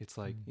it's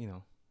like,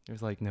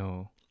 there's like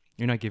you're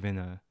not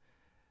given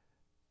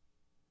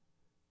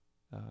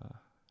I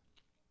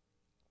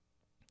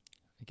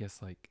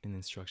guess like an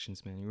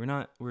instructions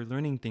manual. We're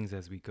learning things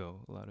as we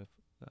go, a lot of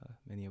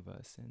many of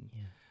us. And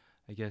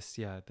I guess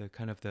the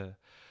kind of the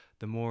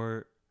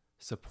more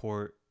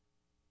support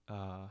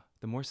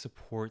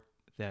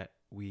that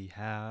we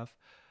have,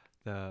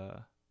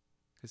 because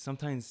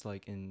sometimes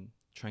like in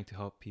trying to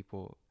help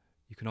people,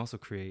 you can also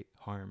create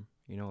harm,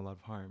 a lot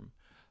of harm.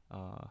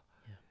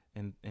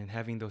 And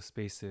having those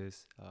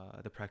spaces,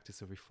 the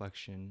practice of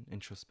reflection,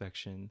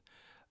 introspection,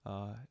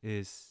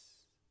 is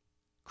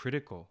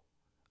critical.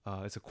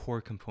 It's a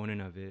core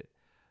component of it.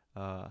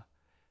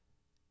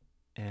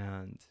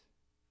 And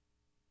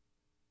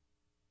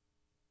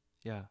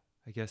I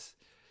guess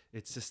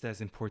it's just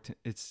as important.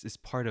 It's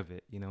part of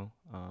it,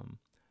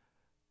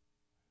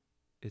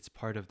 it's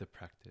part of the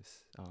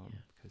practice. Yeah.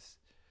 Because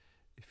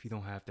if you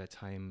don't have that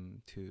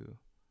time to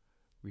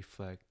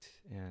reflect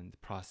and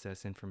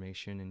process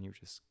information, and you're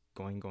just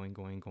going,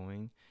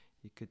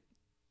 you could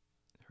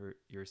hurt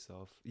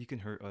yourself. You can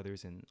hurt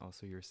others and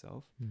also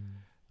yourself.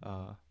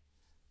 Mm.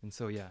 And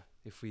so yeah,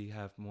 if we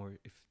have more,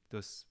 if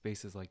those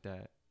spaces like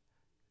that,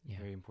 Yeah.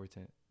 very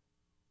important.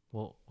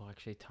 We'll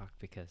actually talk,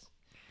 because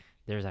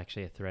there's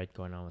actually a thread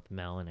going on with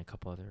Mel and a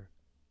couple other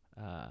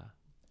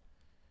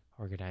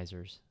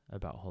organizers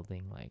about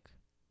holding like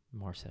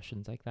more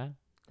sessions like that.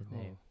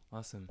 Oh,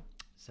 awesome.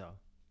 So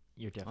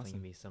you're definitely Awesome.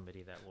 gonna be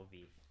somebody that will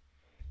be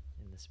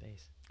in the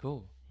space.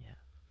 Cool. Yeah.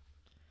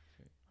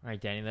 Great. All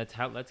right, Danny.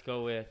 Let's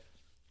go with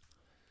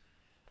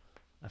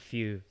a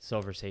few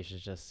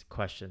Silversations, just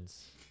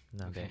questions.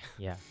 Okay.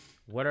 Yeah.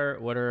 What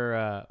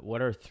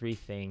are 3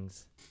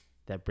 things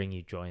that bring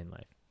you joy in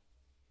life?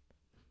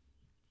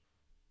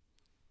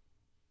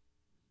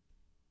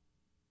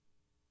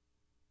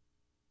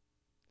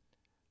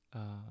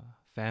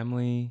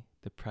 Family,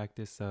 the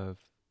practice of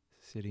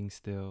sitting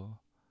still,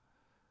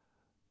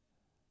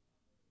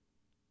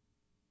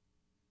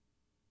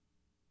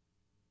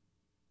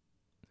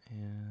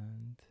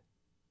 and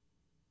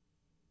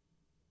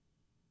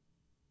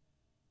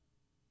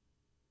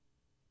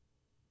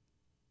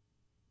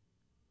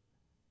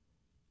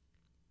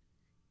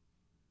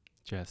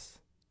Jess.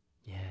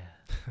 Yeah.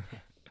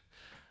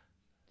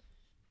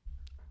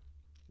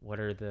 What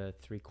are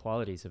 3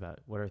 qualities about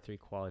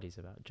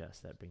Jess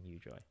that bring you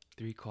joy?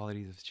 3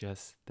 qualities of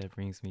Jess that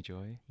brings me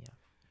joy. Yeah.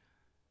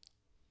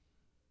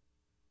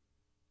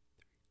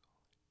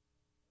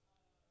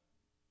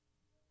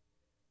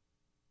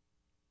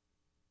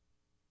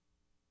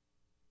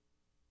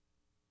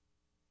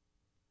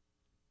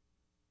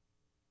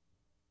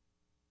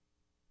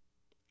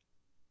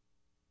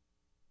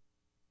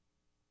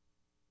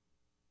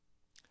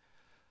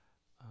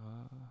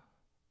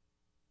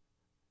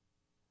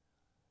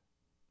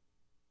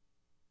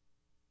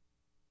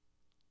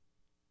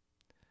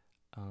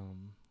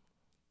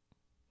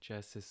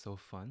 Jess is so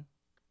fun,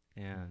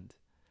 and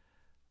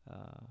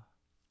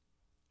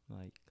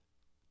like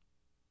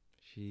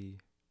she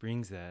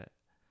brings that,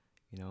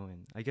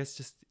 and I guess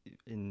just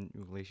in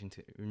relation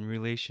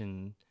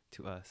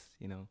to us,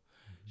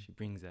 she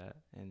brings that,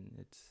 and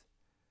it's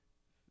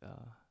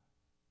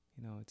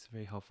it's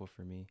very helpful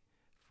for me,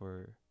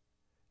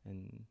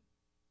 and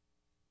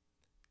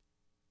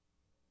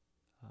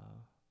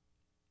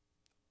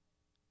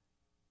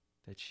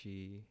that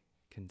she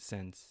can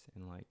sense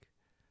and like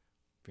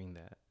bring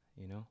that,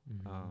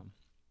 Mhm.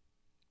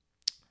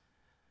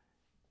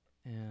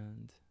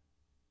 And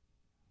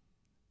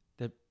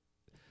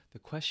the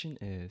question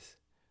is,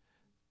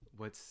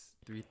 what's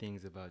 3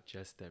 things about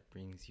Jess that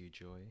brings you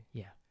joy?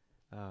 Yeah.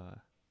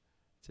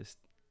 Just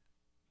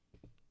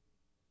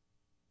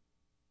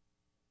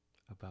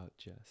about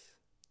Jess.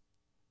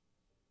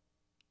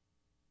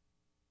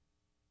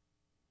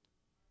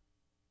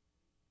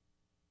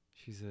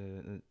 She's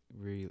a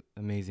really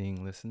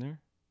amazing listener.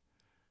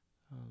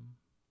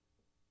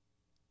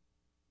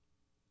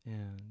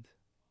 And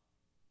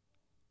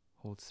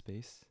holds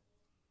space.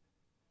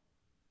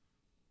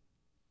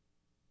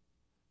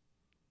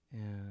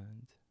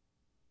 And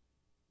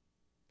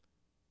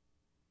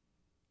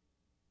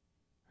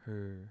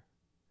her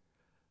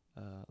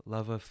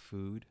love of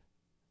food.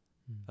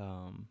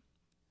 But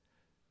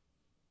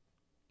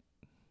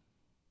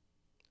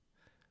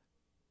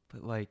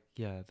like,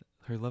 yeah,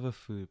 her love of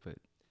food, but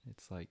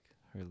it's like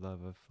her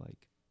love of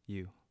like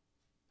you,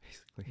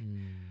 basically.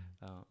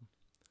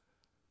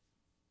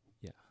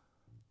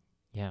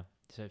 Yeah.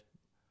 So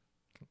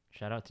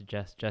shout out to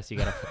Jess. Jess, you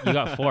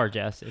got 4,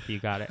 Jess, if you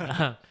got it.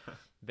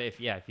 But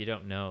if you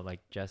don't know, like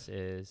Jess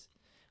is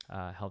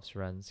helps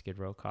run Skid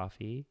Row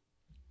Coffee,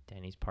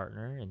 Danny's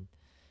partner, and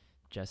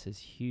Jess is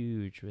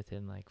huge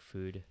within like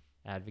food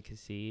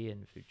advocacy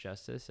and food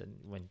justice. And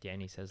when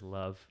Danny says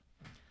love,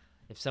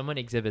 if someone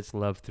exhibits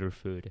love through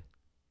food,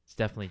 it's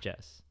definitely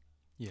Jess.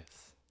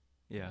 Yes.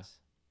 Yeah. Yes.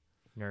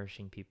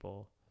 Nourishing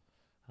people,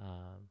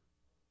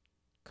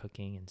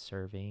 cooking and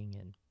serving,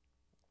 and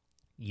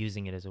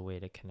using it as a way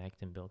to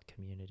connect and build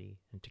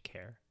community and to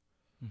care.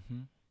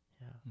 Mm-hmm.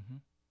 Yeah. Mm-hmm.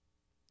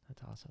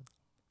 That's awesome.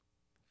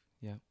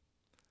 Yeah.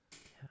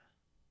 Yeah.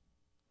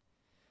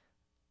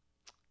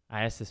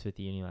 I asked this with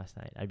the uni last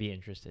night. I'd be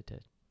interested to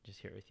just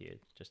hear it with you,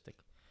 just to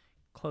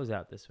close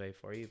out this way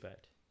for you.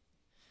 But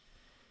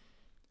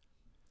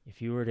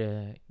if you were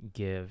to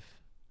give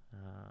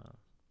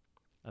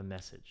a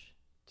message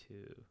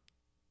to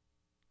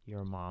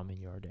your mom and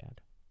your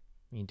dad,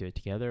 you can do it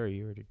together, or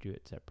you were to do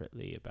it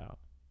separately, about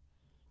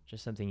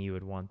just something you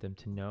would want them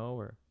to know,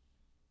 or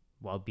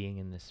while being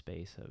in this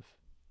space of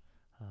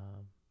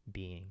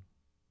being,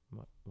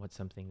 what's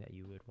something that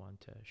you would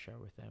want to share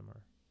with them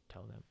or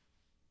tell them?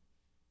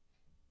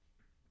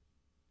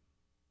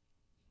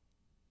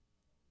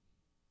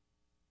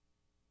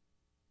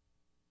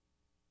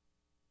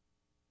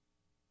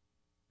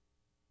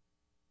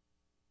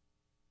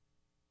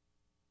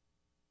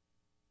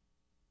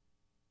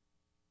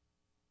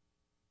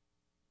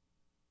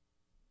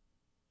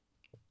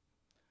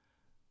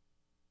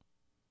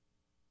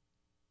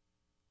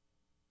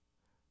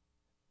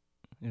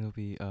 It'll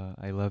be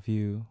I love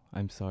you.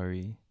 I'm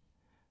sorry.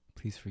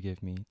 Please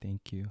forgive me.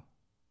 Thank you.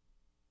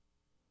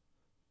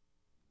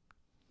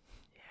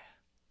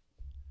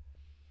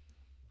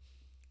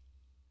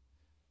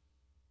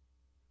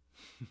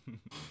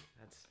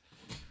 That's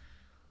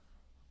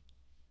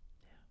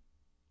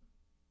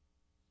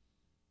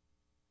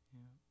Yeah.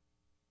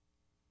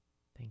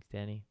 Thanks,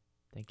 Danny.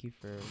 Thank you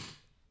for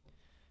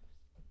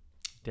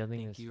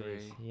building Thank this you,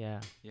 space. Ray.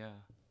 Yeah, Yeah.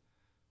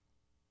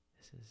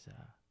 this is.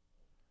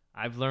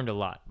 I've learned a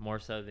lot more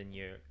so than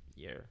your.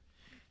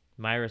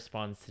 My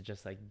response to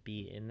just like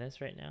be in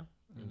this right now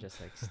and just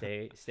like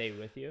stay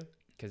with you,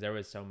 because there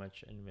was so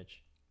much in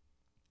which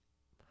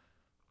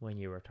when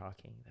you were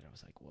talking that I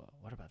was like, whoa,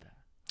 what about that?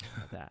 What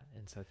about that?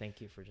 And so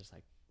thank you for just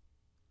like.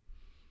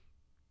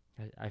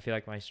 I feel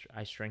like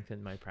I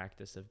strengthened my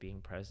practice of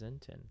being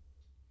present and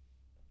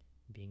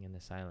being in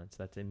the silence.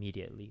 That's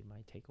immediately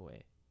my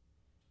takeaway.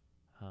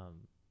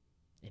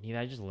 And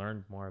I just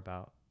learned more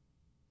about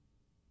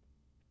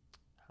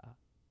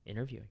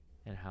interviewing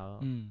and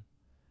how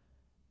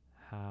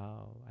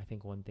I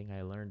think one thing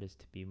I learned is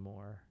to be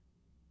more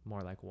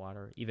like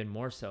water, even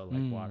more so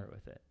like water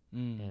with it.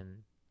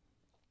 And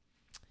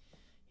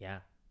yeah,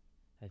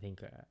 I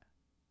think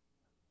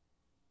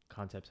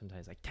concept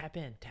sometimes like tap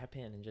in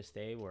and just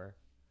stay, where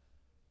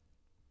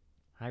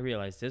I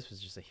realized this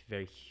was just a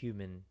very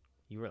human.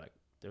 You were like,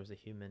 there was a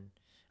human.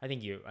 I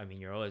think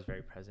you're always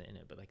very present in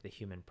it, but like the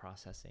human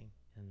processing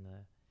and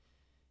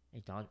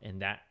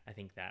and that, I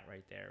think that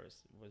right there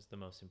was the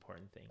most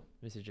important thing,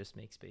 was to just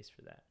make space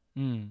for that,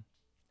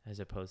 as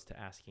opposed to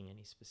asking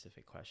any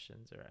specific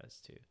questions or as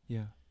to.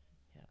 Yeah.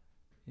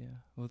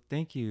 Well,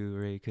 thank you,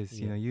 Ray, because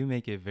you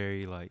make it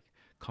very like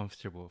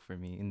comfortable for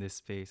me in this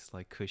space,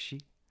 like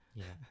cushy.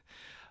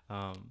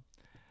 Yeah.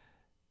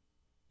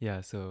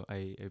 Yeah. So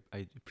I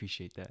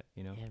appreciate that.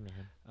 Yeah,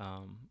 man.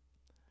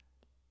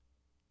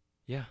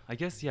 Yeah. I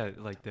guess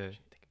like the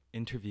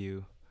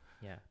interview.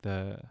 Yeah.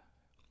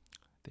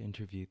 The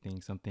interview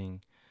thing,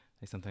 something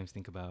I sometimes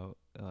think about,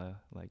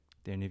 like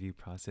the interview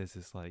process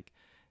is like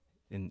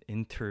an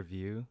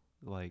interview,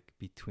 like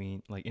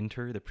between like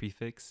inter, the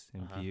prefix,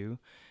 and view.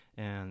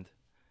 And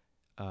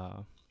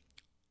I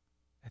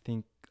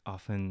think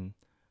often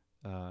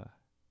I've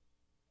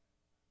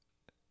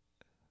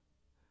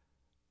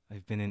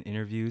been in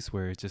interviews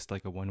where it's just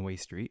like a one-way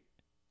street,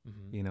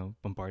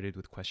 bombarded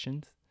with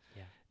questions.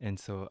 Yeah. And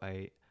so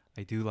I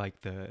do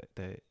like the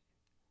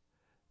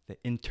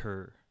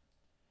inter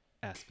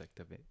aspect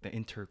of it, the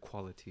inter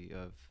quality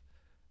of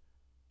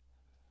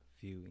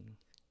viewing,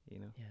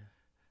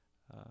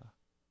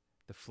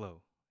 the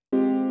flow.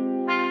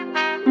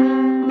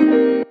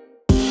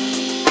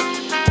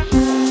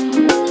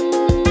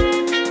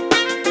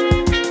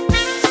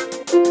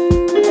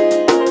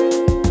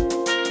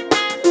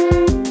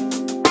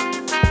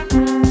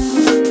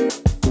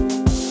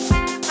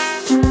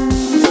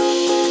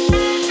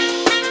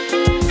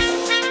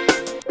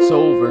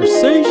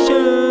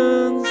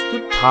 Soulversations, the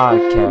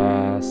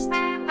podcast.